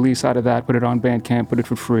a release out of that, put it on Bandcamp, put it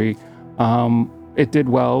for free. It did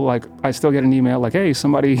well. Like, I still get an email like, hey,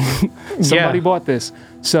 somebody bought this.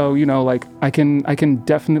 So, you know, like, I can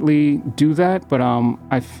definitely do that, but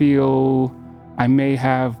I feel I may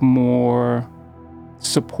have more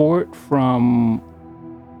support from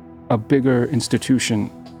a bigger institution.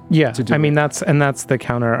 Yeah, I mean, that's the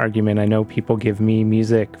counter argument. I know people give me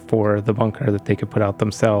music for the bunker that they could put out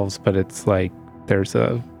themselves, but it's like there's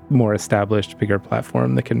a more established, bigger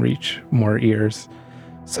platform that can reach more ears.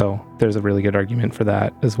 So there's a really good argument for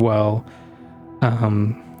that as well.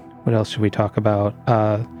 What else should we talk about?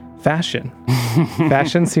 Fashion.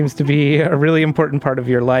 Fashion seems to be a really important part of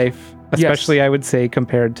your life, especially, yes. I would say,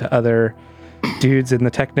 compared to other dudes in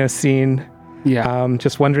the techno scene. Yeah.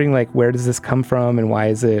 Just wondering, like, where does this come from and why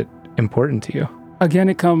is it important to you? Again,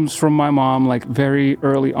 it comes from my mom, like, very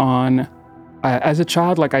early on. As a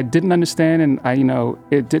child, like, I didn't understand, and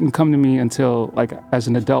it didn't come to me until, like, as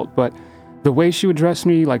an adult. But the way she would dress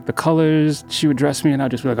me, like the colors she would dress me, and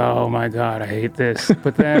I'd just be like, oh my God, I hate this.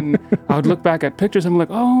 But then I would look back at pictures and I'm like,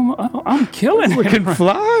 oh, I'm killing it. Looking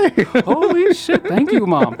fly. Holy shit, thank you,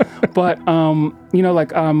 Mom. But, I'm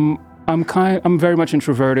very much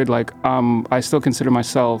introverted. Like, I still consider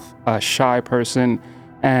myself a shy person.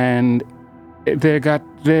 And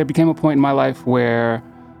there became a point in my life where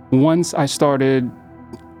once I started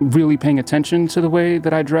really paying attention to the way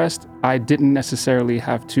that I dressed, I didn't necessarily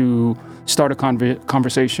have to start a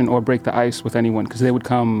conversation or break the ice with anyone, because they would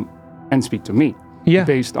come and speak to me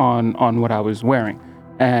based on what I was wearing.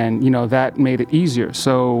 And, that made it easier.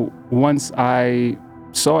 So once I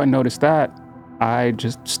saw and noticed that, I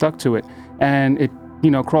just stuck to it. And it,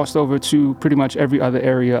 crossed over to pretty much every other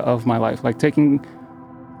area of my life, like taking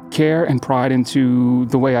care and pride into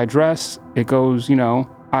the way I dress. It goes,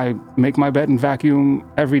 I make my bed and vacuum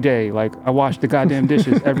every day. Like, I wash the goddamn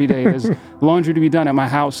dishes every day. There's laundry to be done at my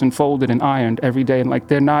house and folded and ironed every day. And like,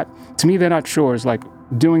 they're not chores. Like,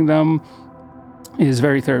 doing them is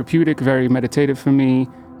very therapeutic, very meditative for me.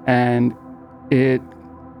 And it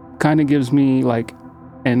kind of gives me like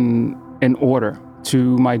an order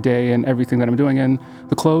to my day and everything that I'm doing. And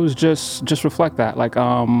the clothes just reflect that. Like,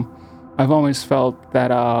 I've always felt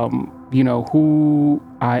that, who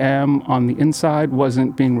I am on the inside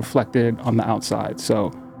wasn't being reflected on the outside.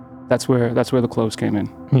 So that's where the clothes came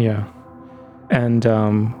in. Yeah. And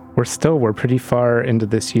we're pretty far into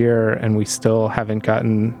this year and we still haven't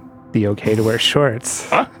gotten the okay to wear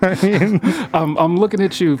shorts. I mean, I'm looking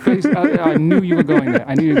at you. I knew you were going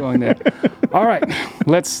there. All right,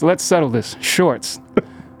 let's settle this. Shorts.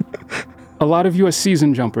 A lot of you are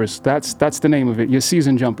season jumpers. That's the name of it. You're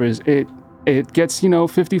season jumpers. It gets,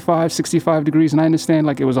 55, 65 degrees, and I understand,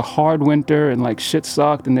 like, it was a hard winter, and, like, shit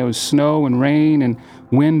sucked, and there was snow and rain and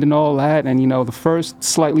wind and all that, and, the first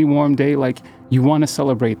slightly warm day, like, you want to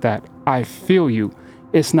celebrate that. I feel you.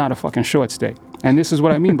 It's not a fucking shorts day. And this is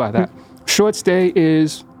what I mean by that. Shorts day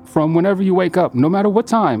is from whenever you wake up, no matter what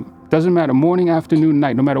time. Doesn't matter, morning, afternoon,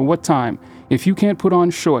 night, no matter what time. If you can't put on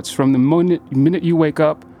shorts from the minute you wake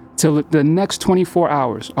up till the next 24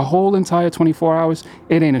 hours, a whole entire 24 hours,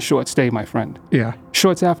 it ain't a shorts day, my friend. Yeah.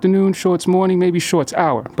 Shorts afternoon, shorts morning, maybe shorts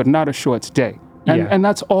hour, but not a shorts day. And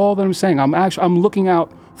that's all that I'm saying. I'm looking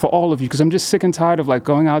out for all of you, because I'm just sick and tired of like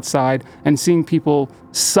going outside and seeing people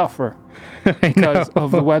suffer because of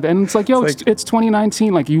the weather. And it's like, yo, it's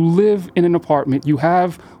 2019. Like, you live in an apartment, you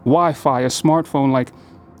have Wi-Fi, a smartphone, like,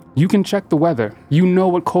 you can check the weather. You know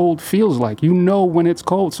what cold feels like. You know when it's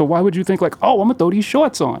cold. So why would you think like, oh, I'm gonna throw these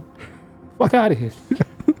shorts on? Fuck out of here.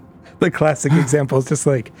 The classic example is just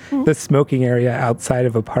like the smoking area outside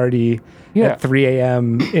of a party at 3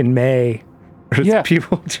 a.m. in May.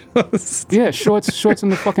 People just shorts and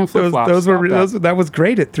the fucking flip flops. That was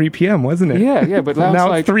great at 3 p.m., wasn't it? Yeah, but now it's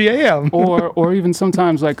like 3 a.m. or even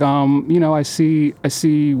sometimes like I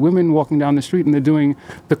see women walking down the street and they're doing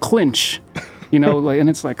the clinch, like, and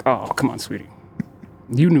it's like, oh, come on, sweetie,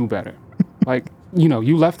 you knew better. Like,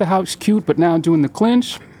 you left the house cute, but now doing the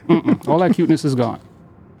clinch, all that cuteness is gone.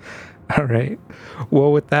 All right.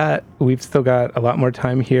 Well, with that, we've still got a lot more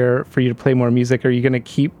time here for you to play more music. Are you going to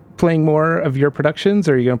keep playing more of your productions,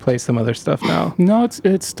 or are you going to play some other stuff now? No,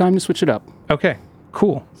 it's time to switch it up. Okay,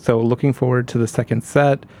 cool. So looking forward to the second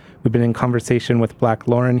set. We've been in conversation with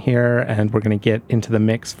Blacklauren here, and we're going to get into the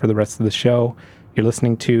mix for the rest of the show. You're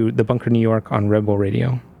listening to The Bunker New York on Red Bull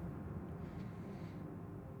Radio.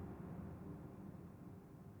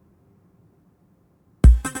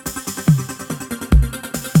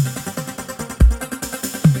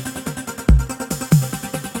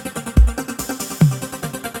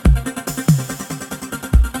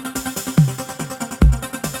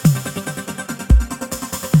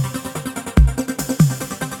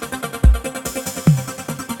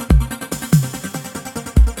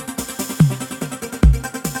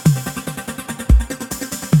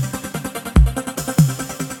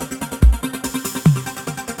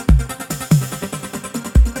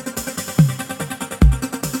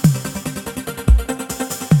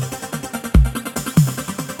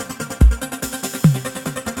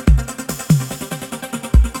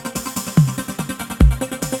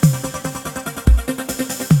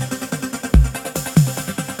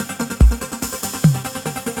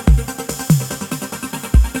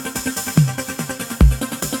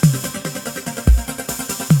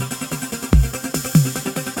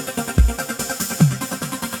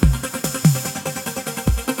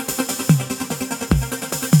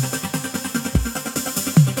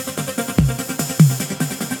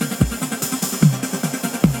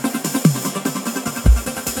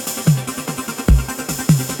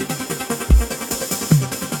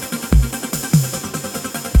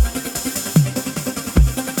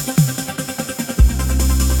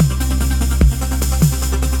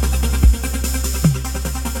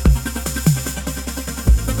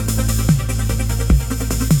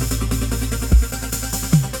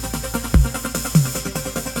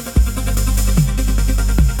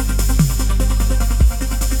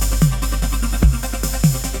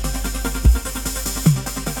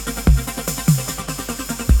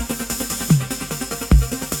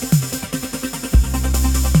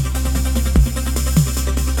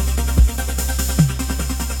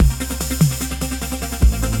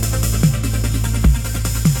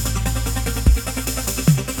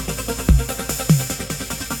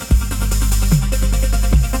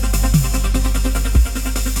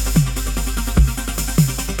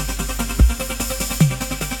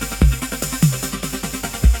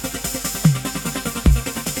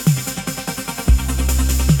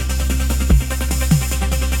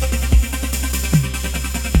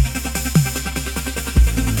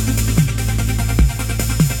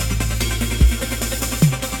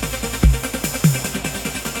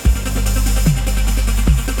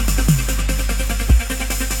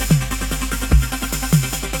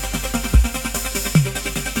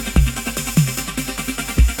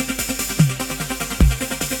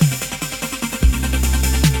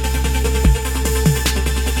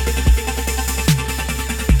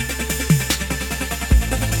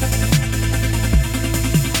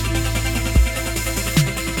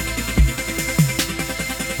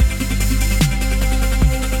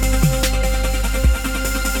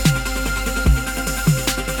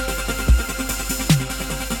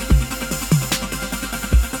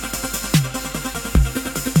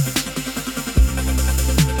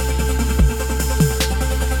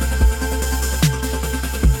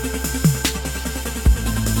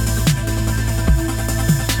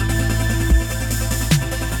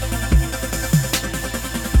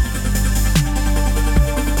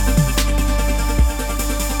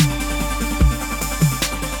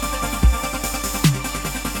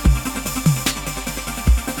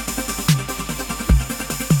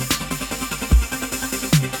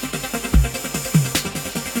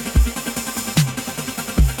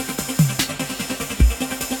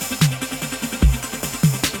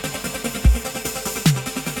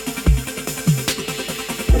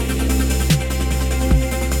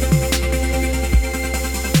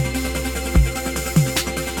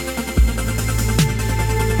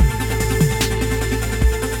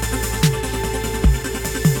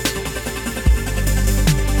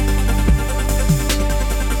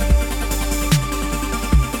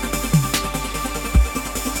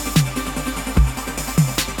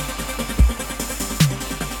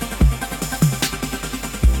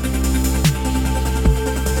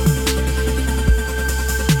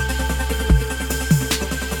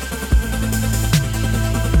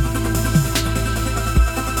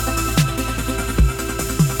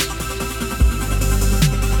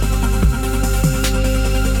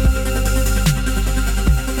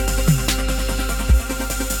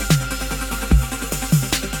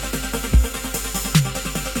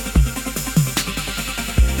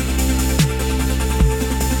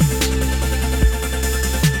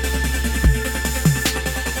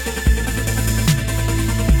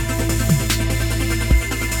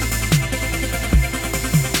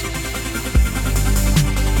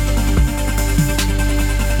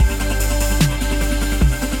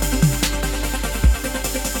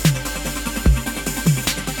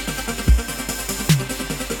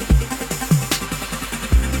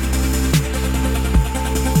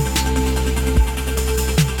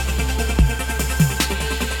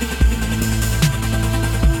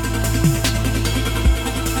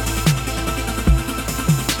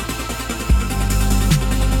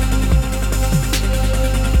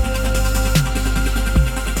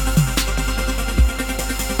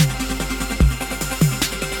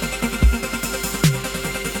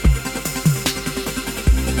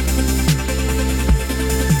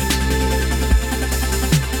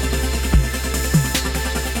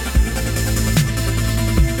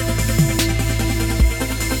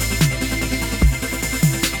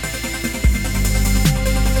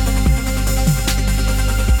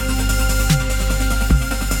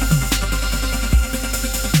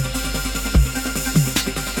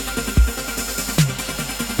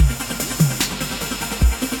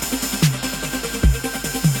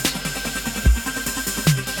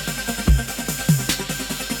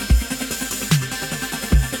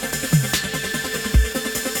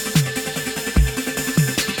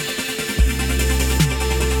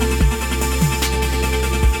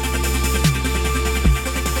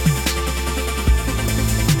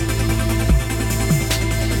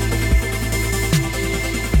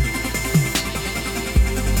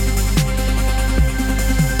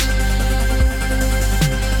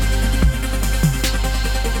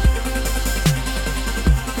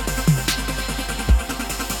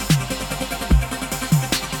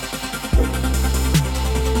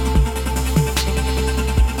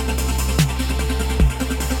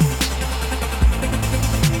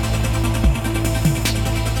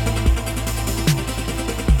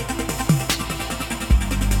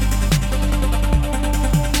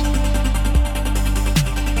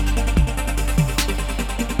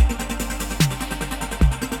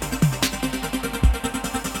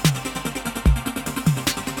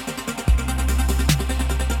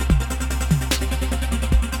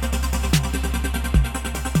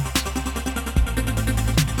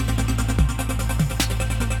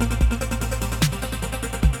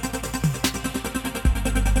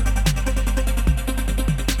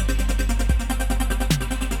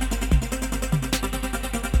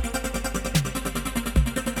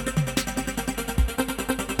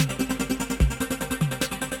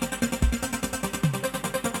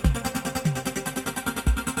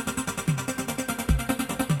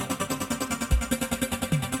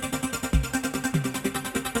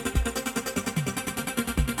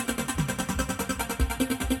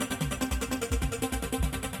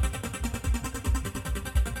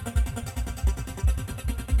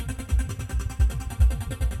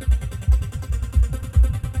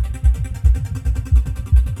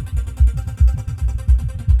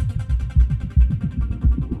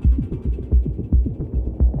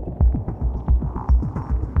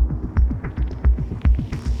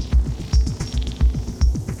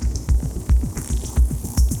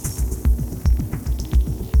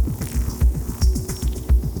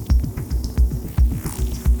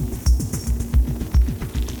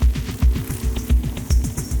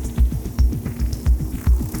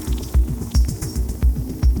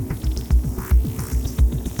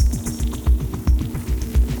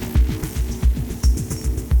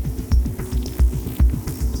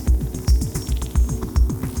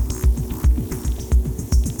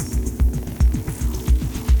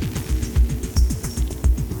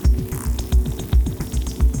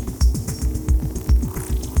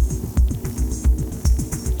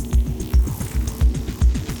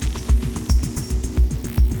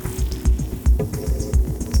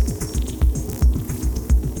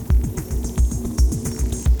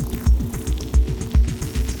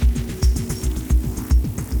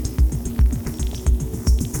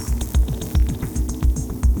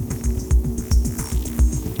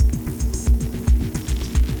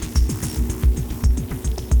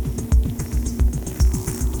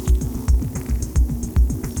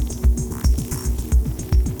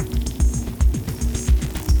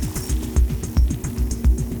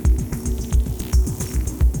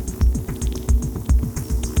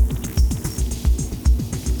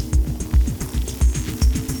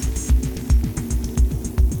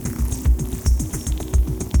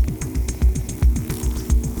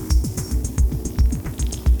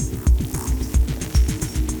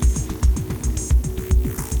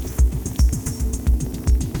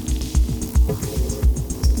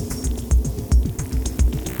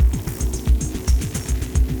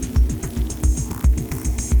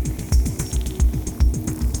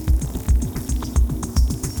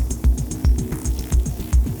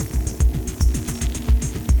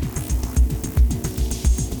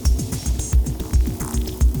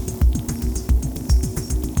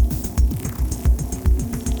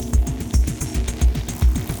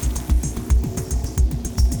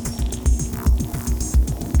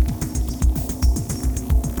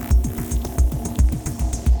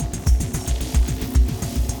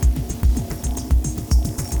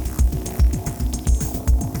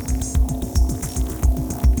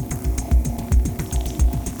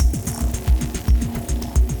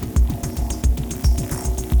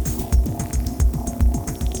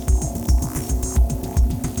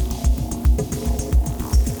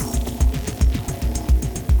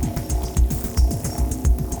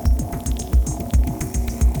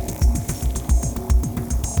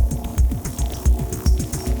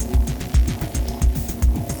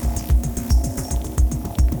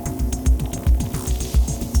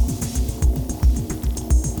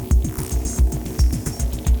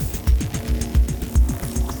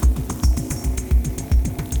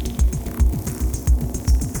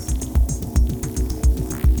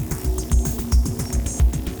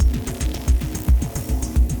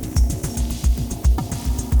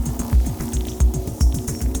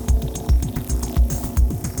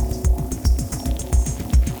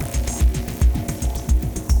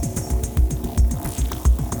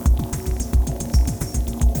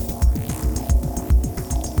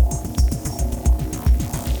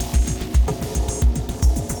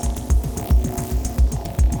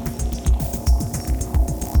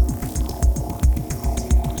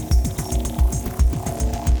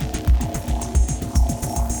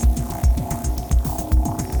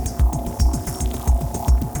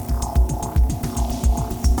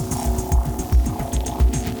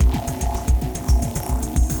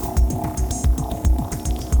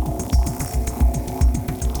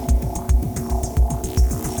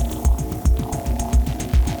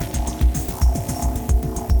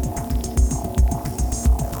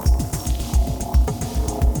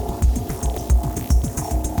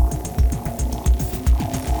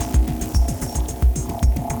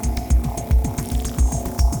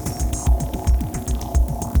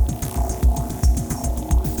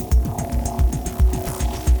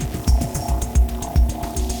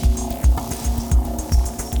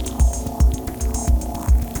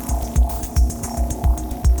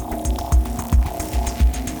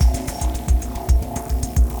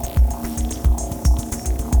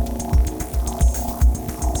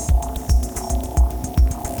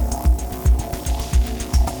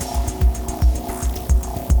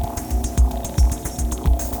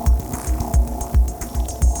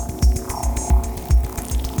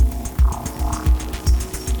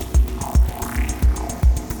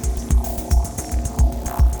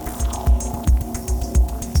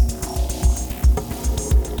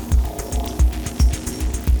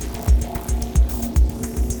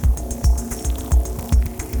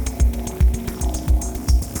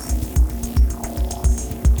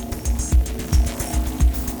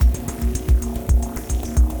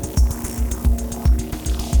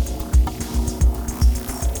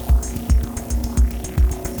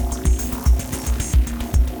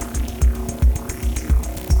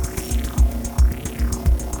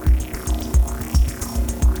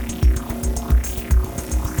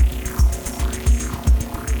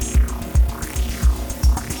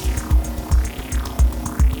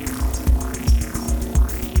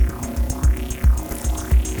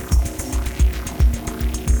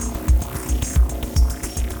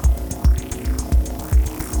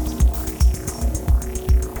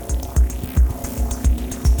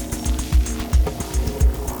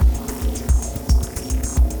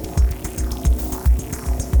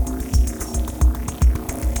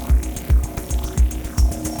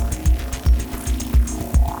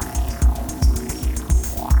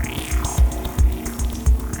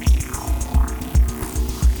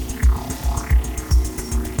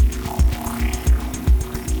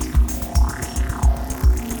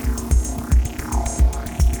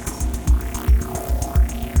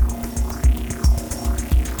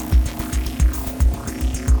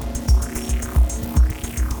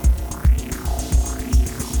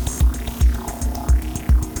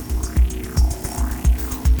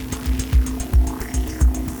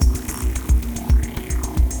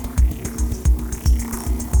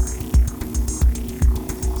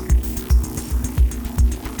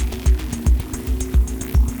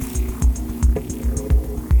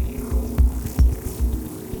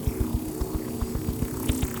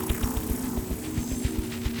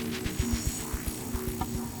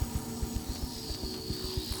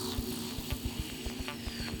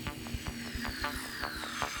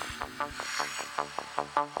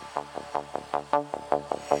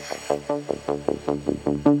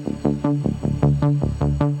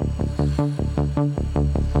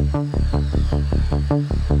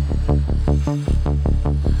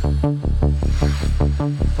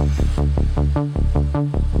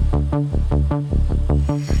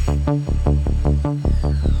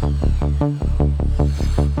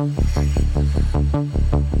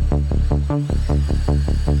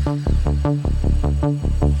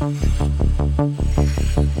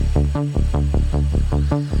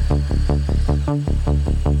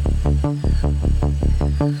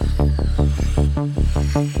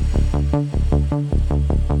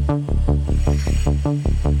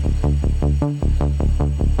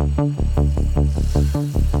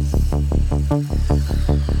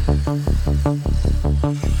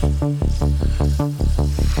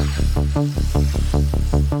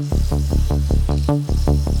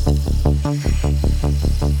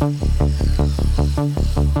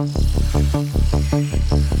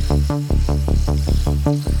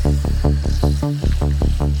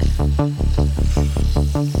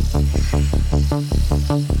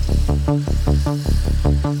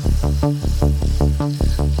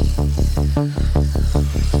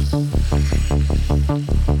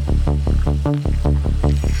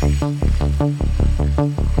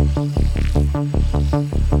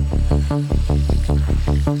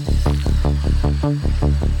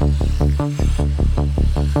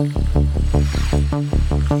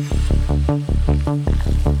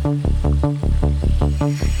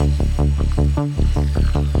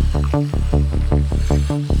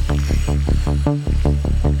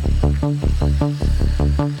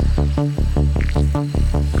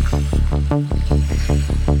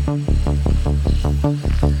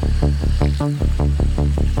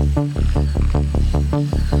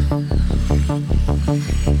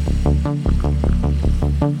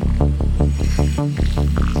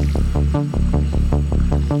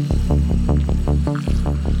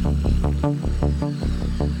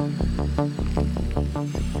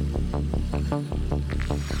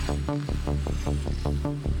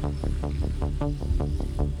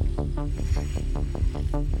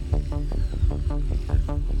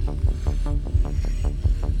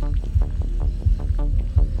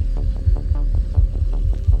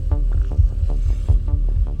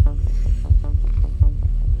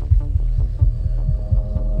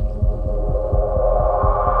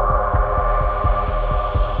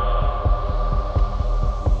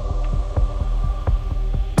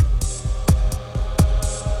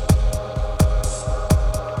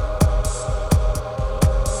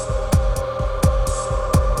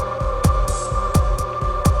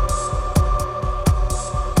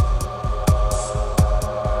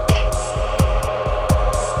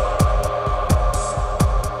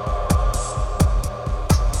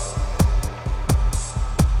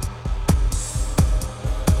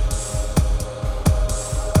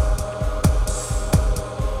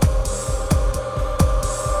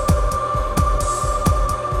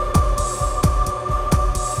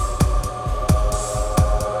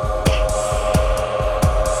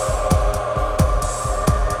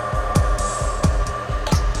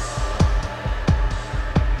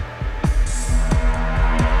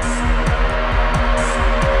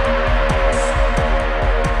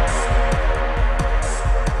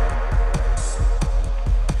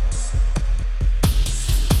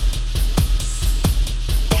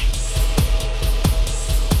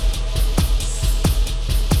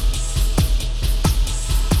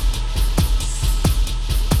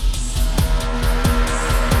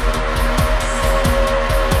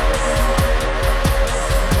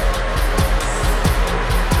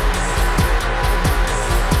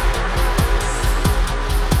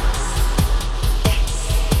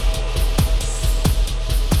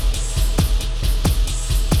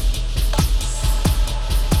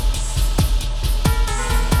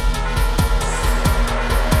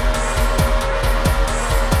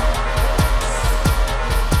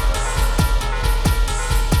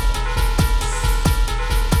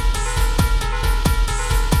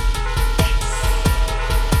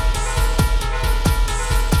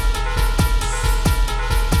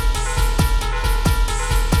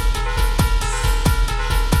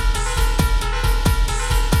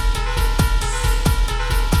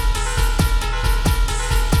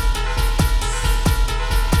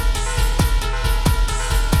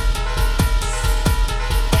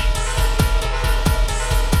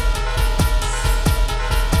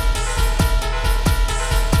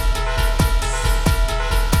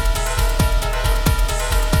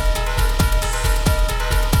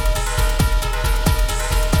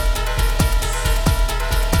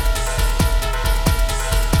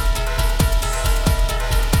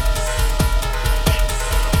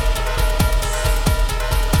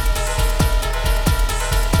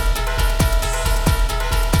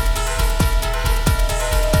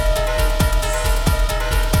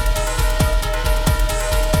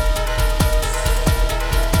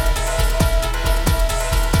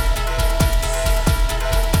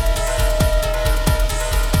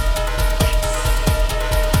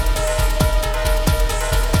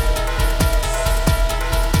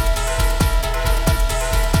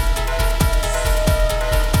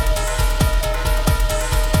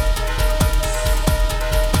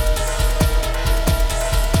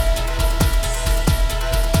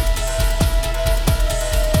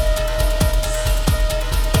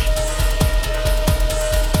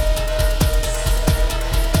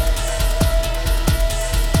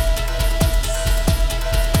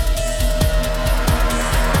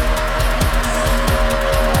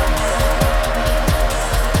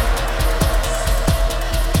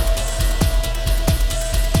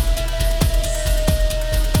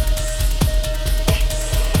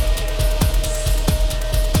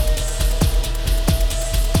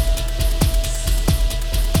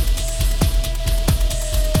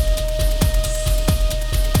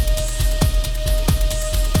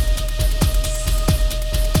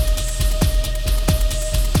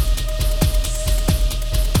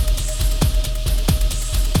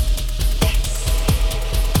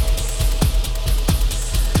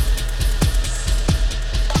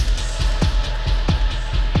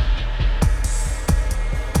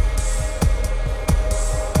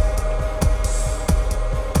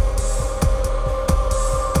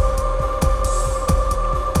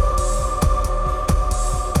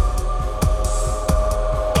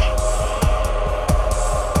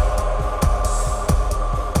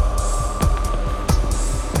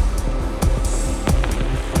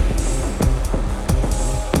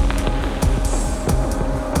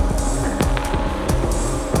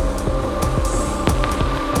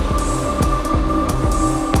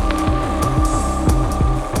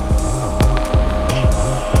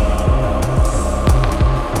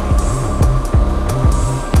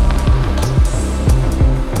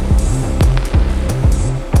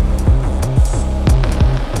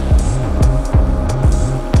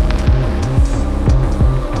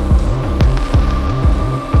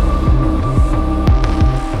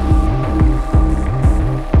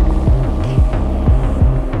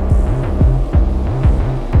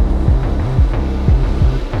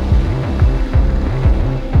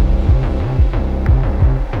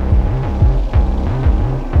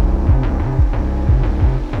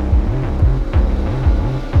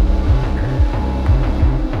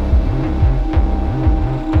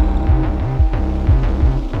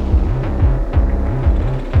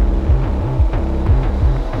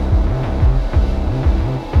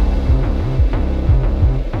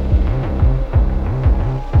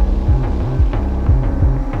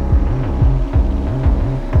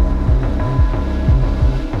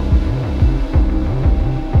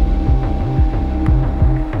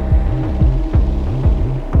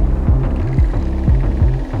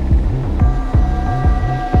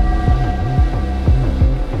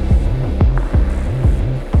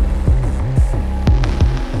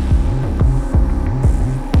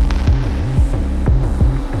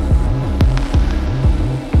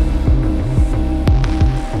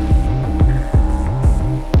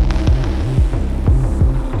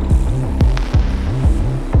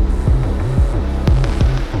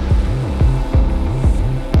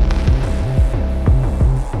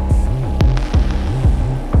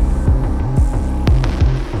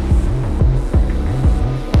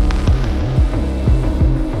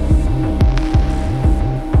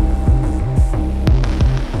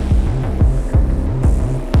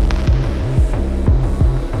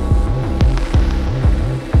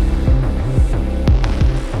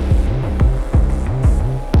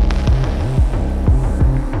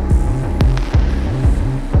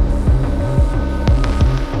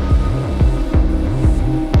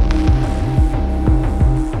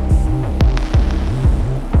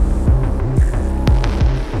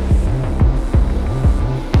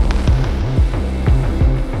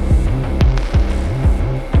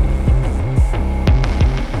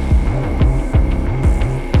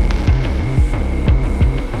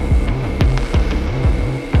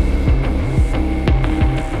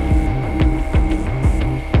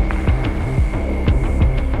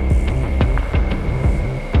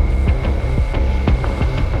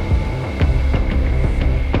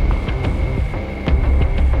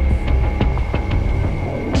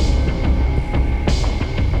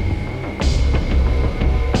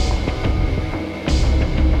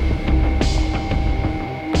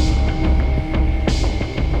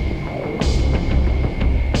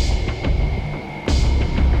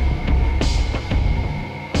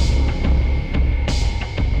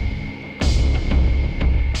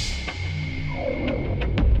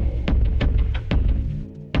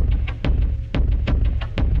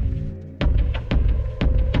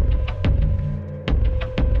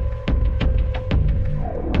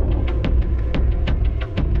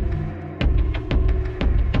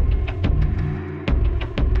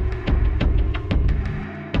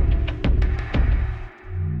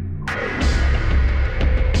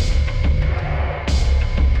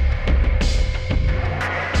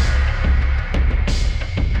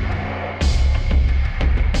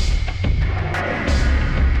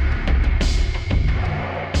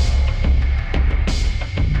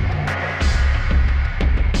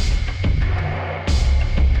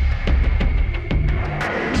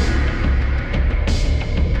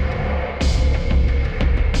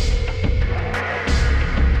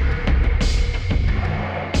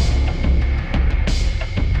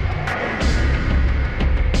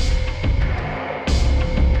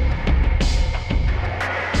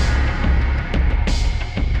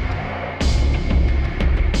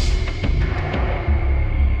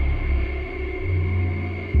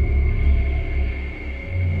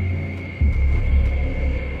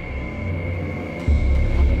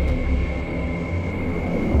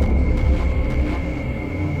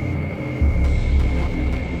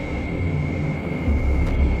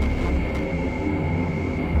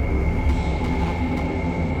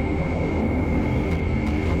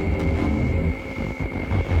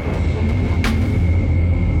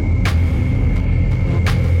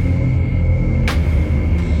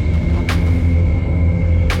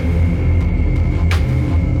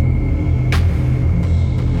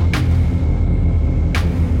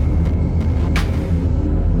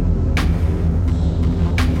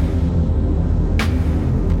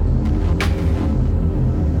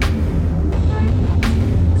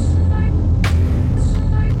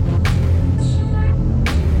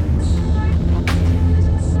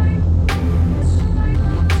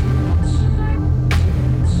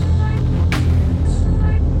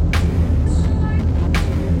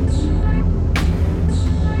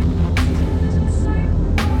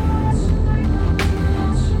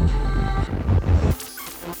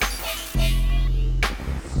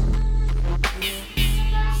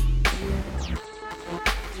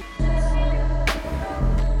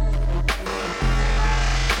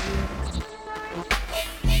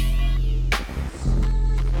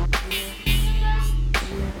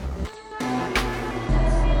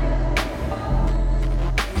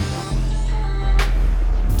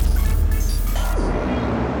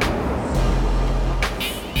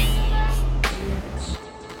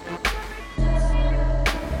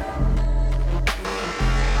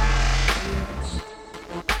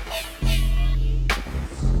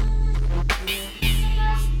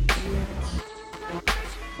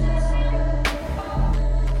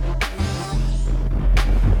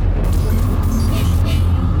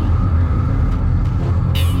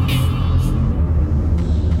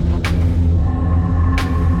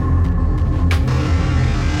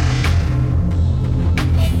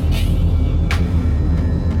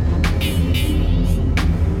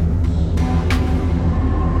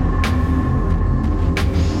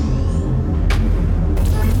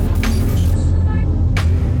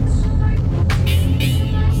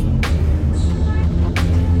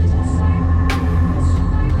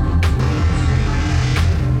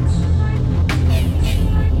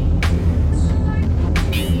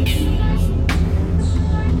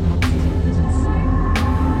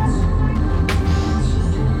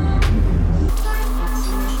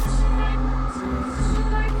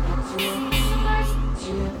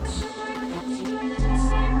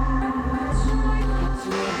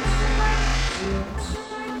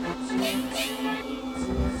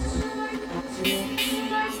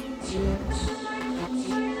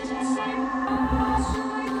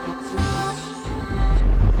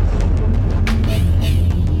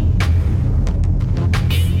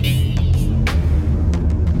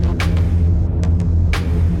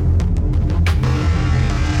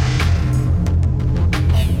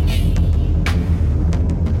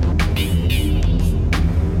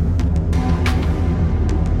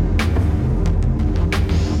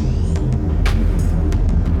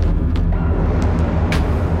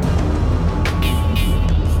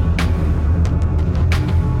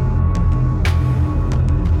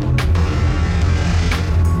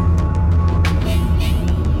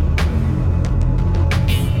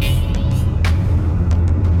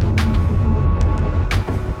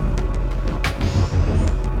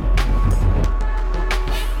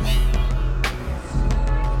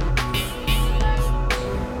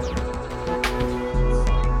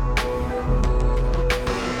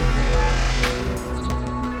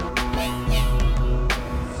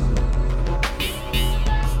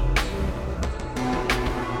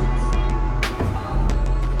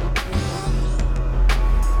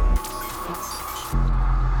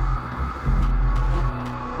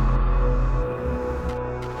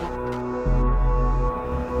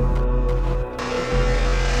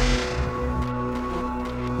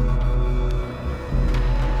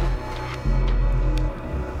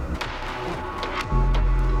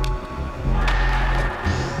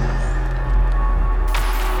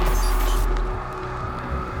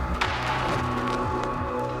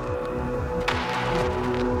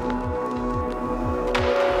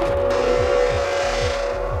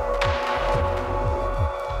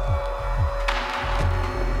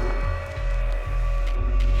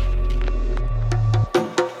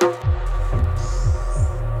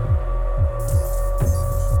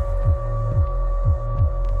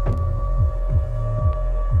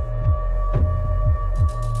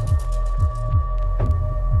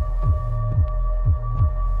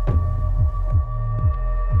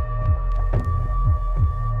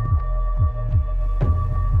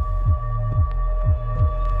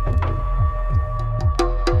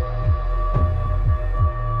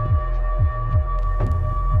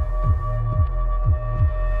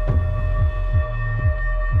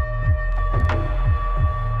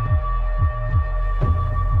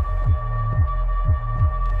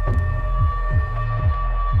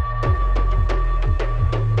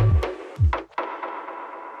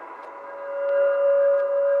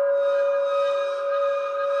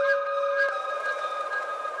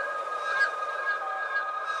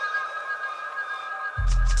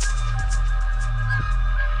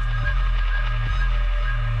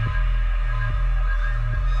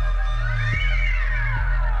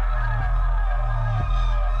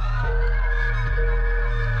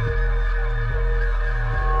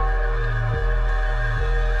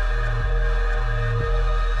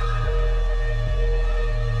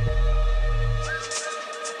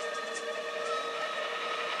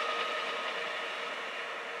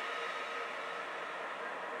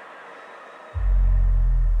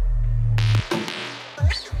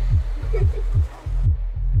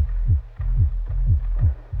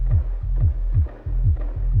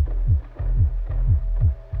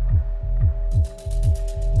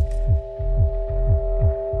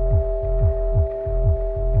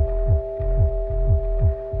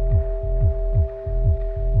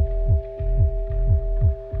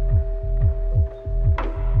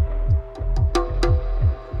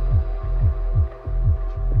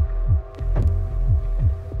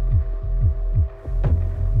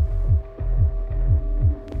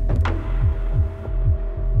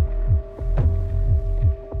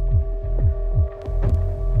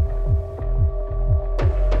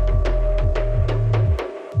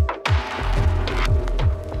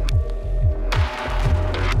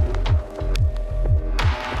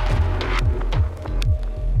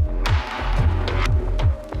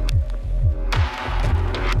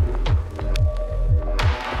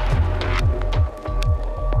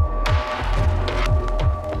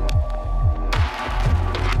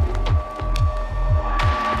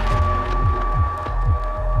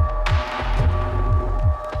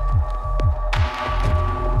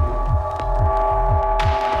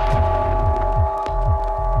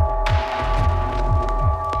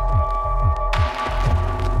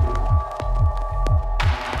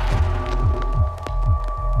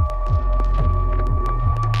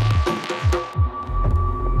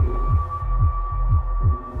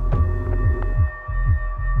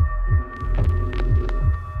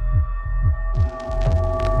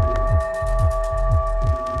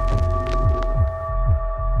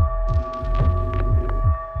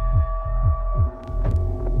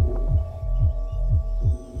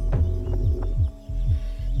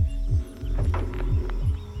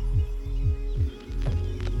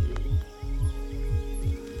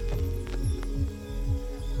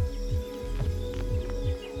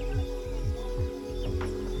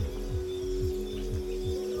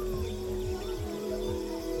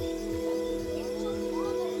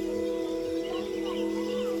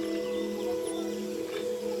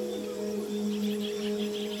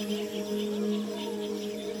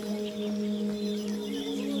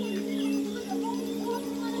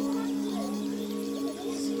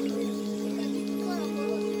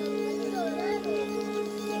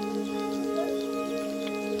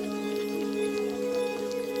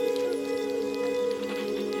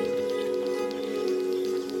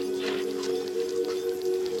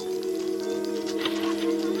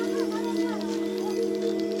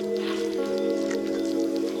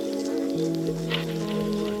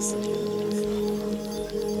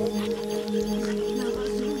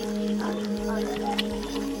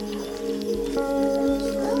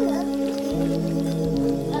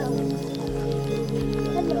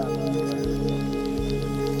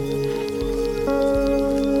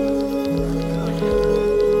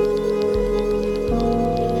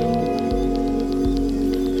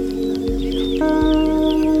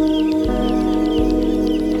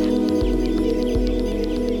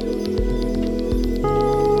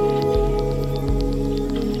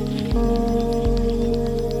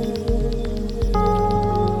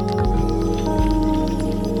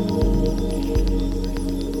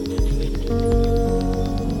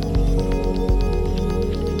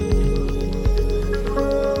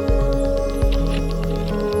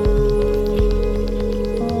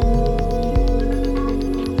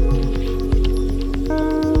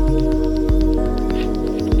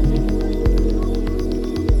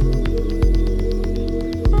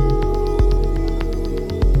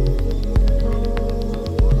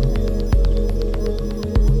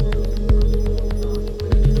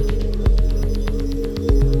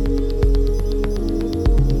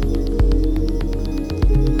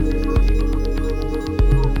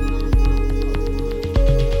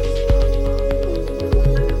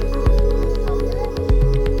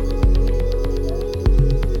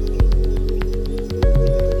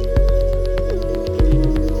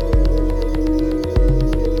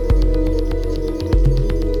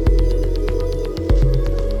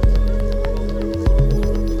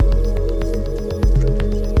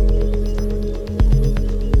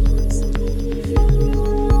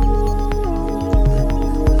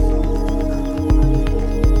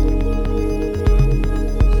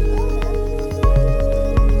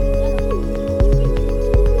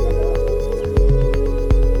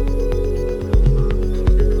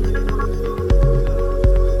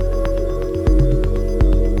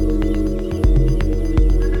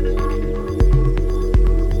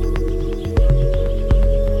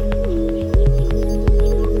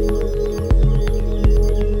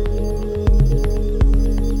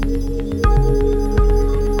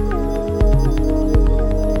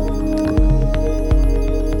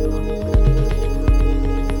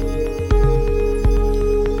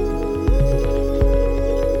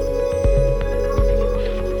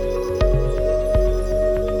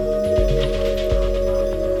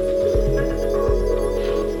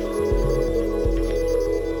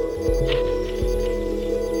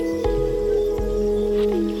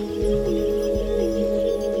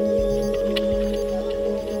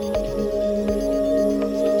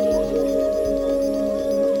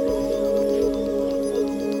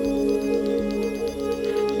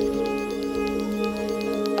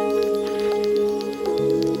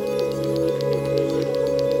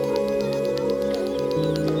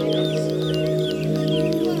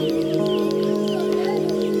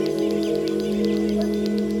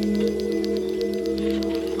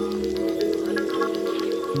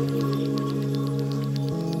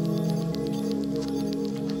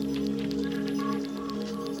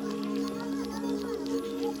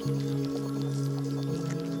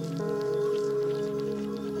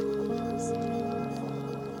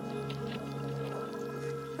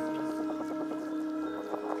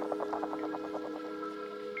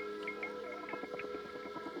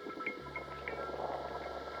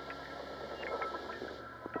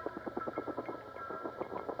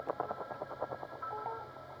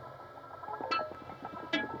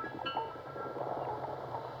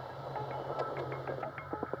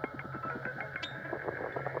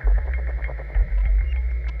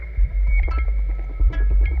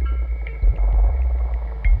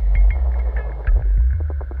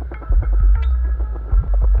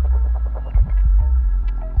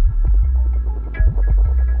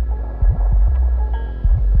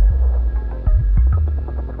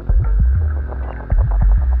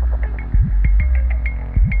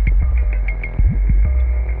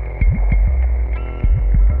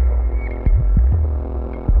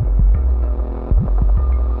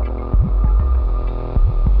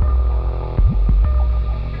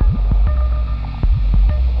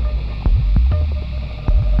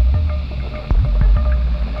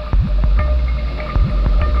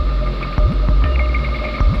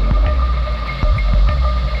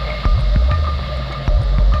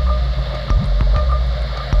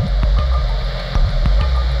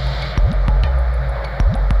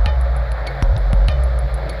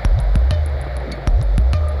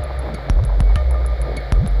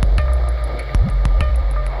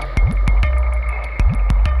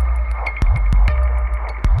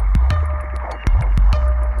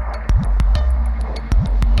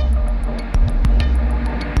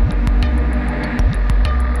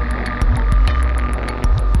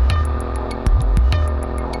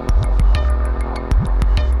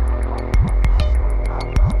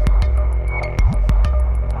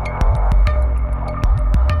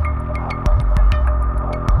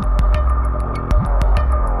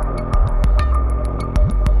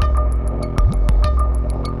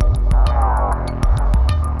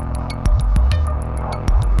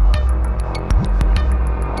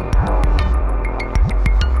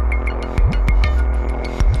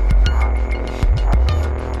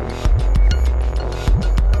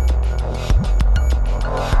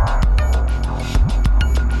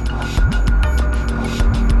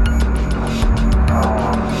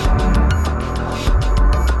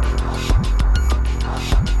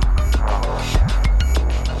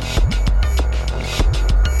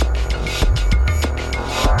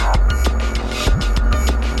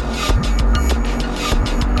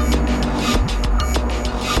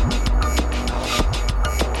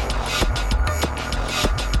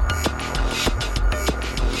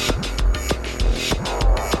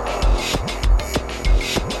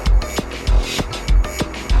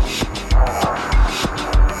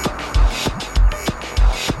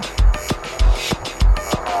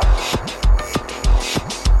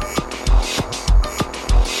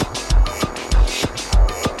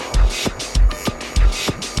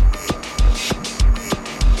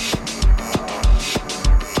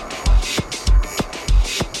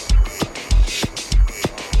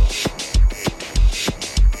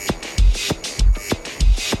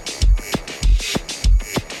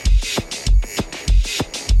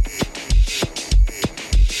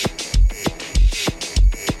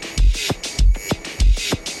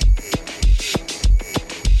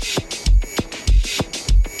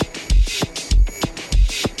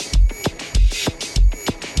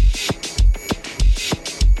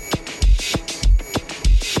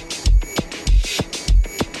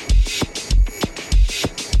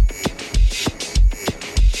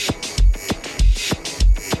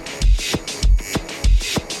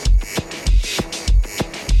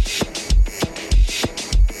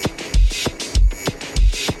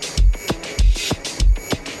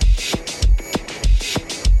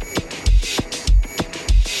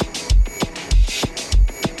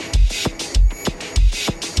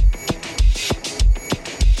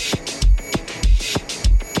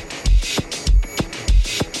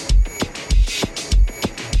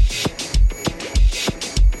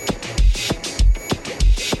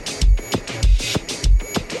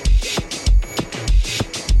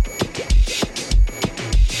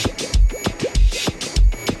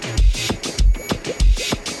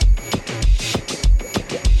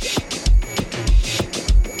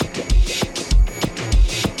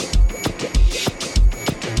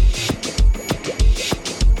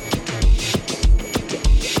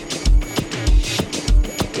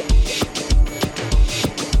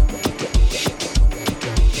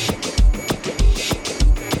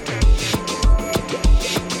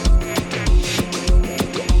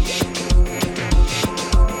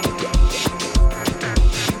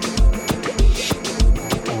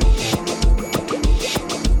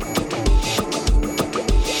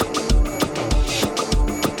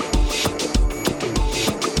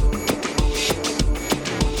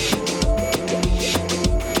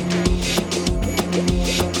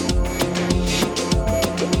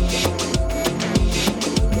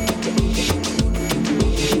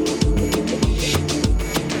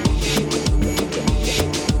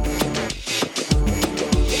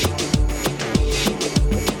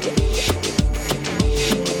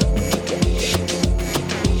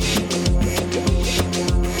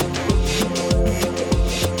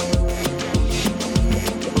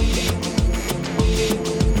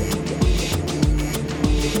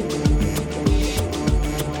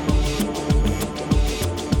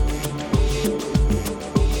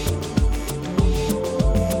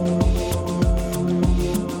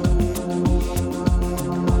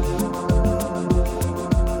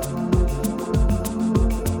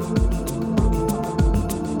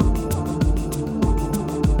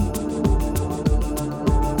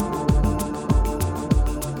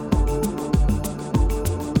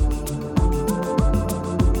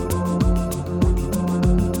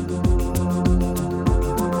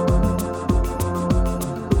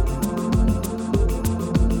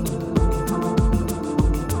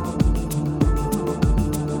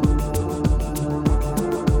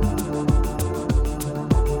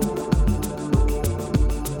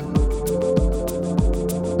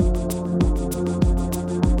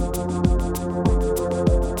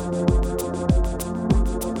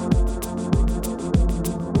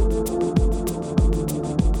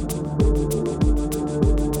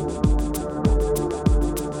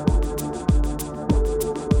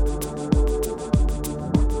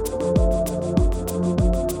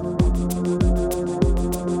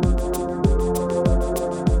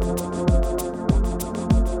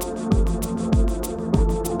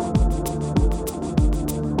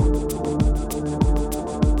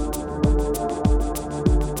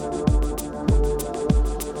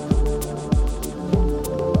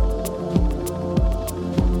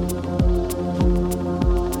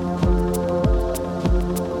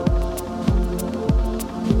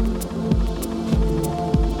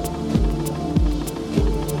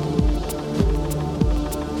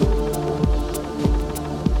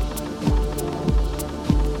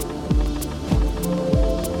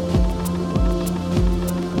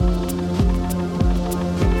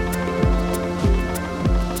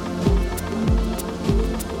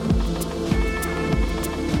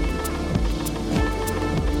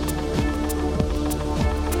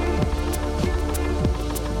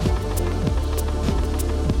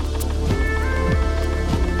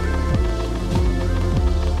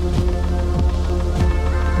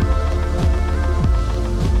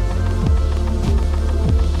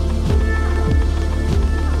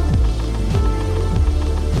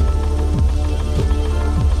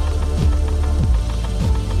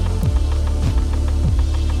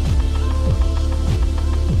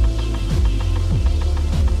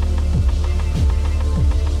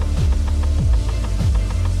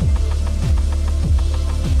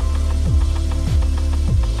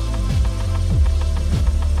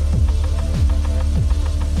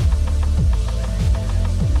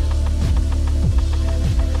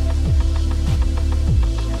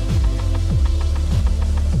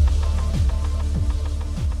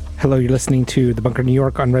 Hello, you're listening to The Bunker New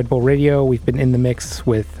York on Red Bull Radio. We've been in the mix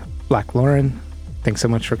with Blacklauren. Thanks so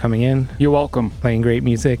much for coming in. You're welcome. Playing great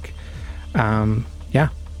music. Yeah,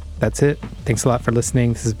 that's it. Thanks a lot for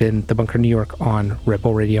listening. This has been The Bunker New York on Red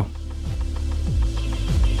Bull Radio.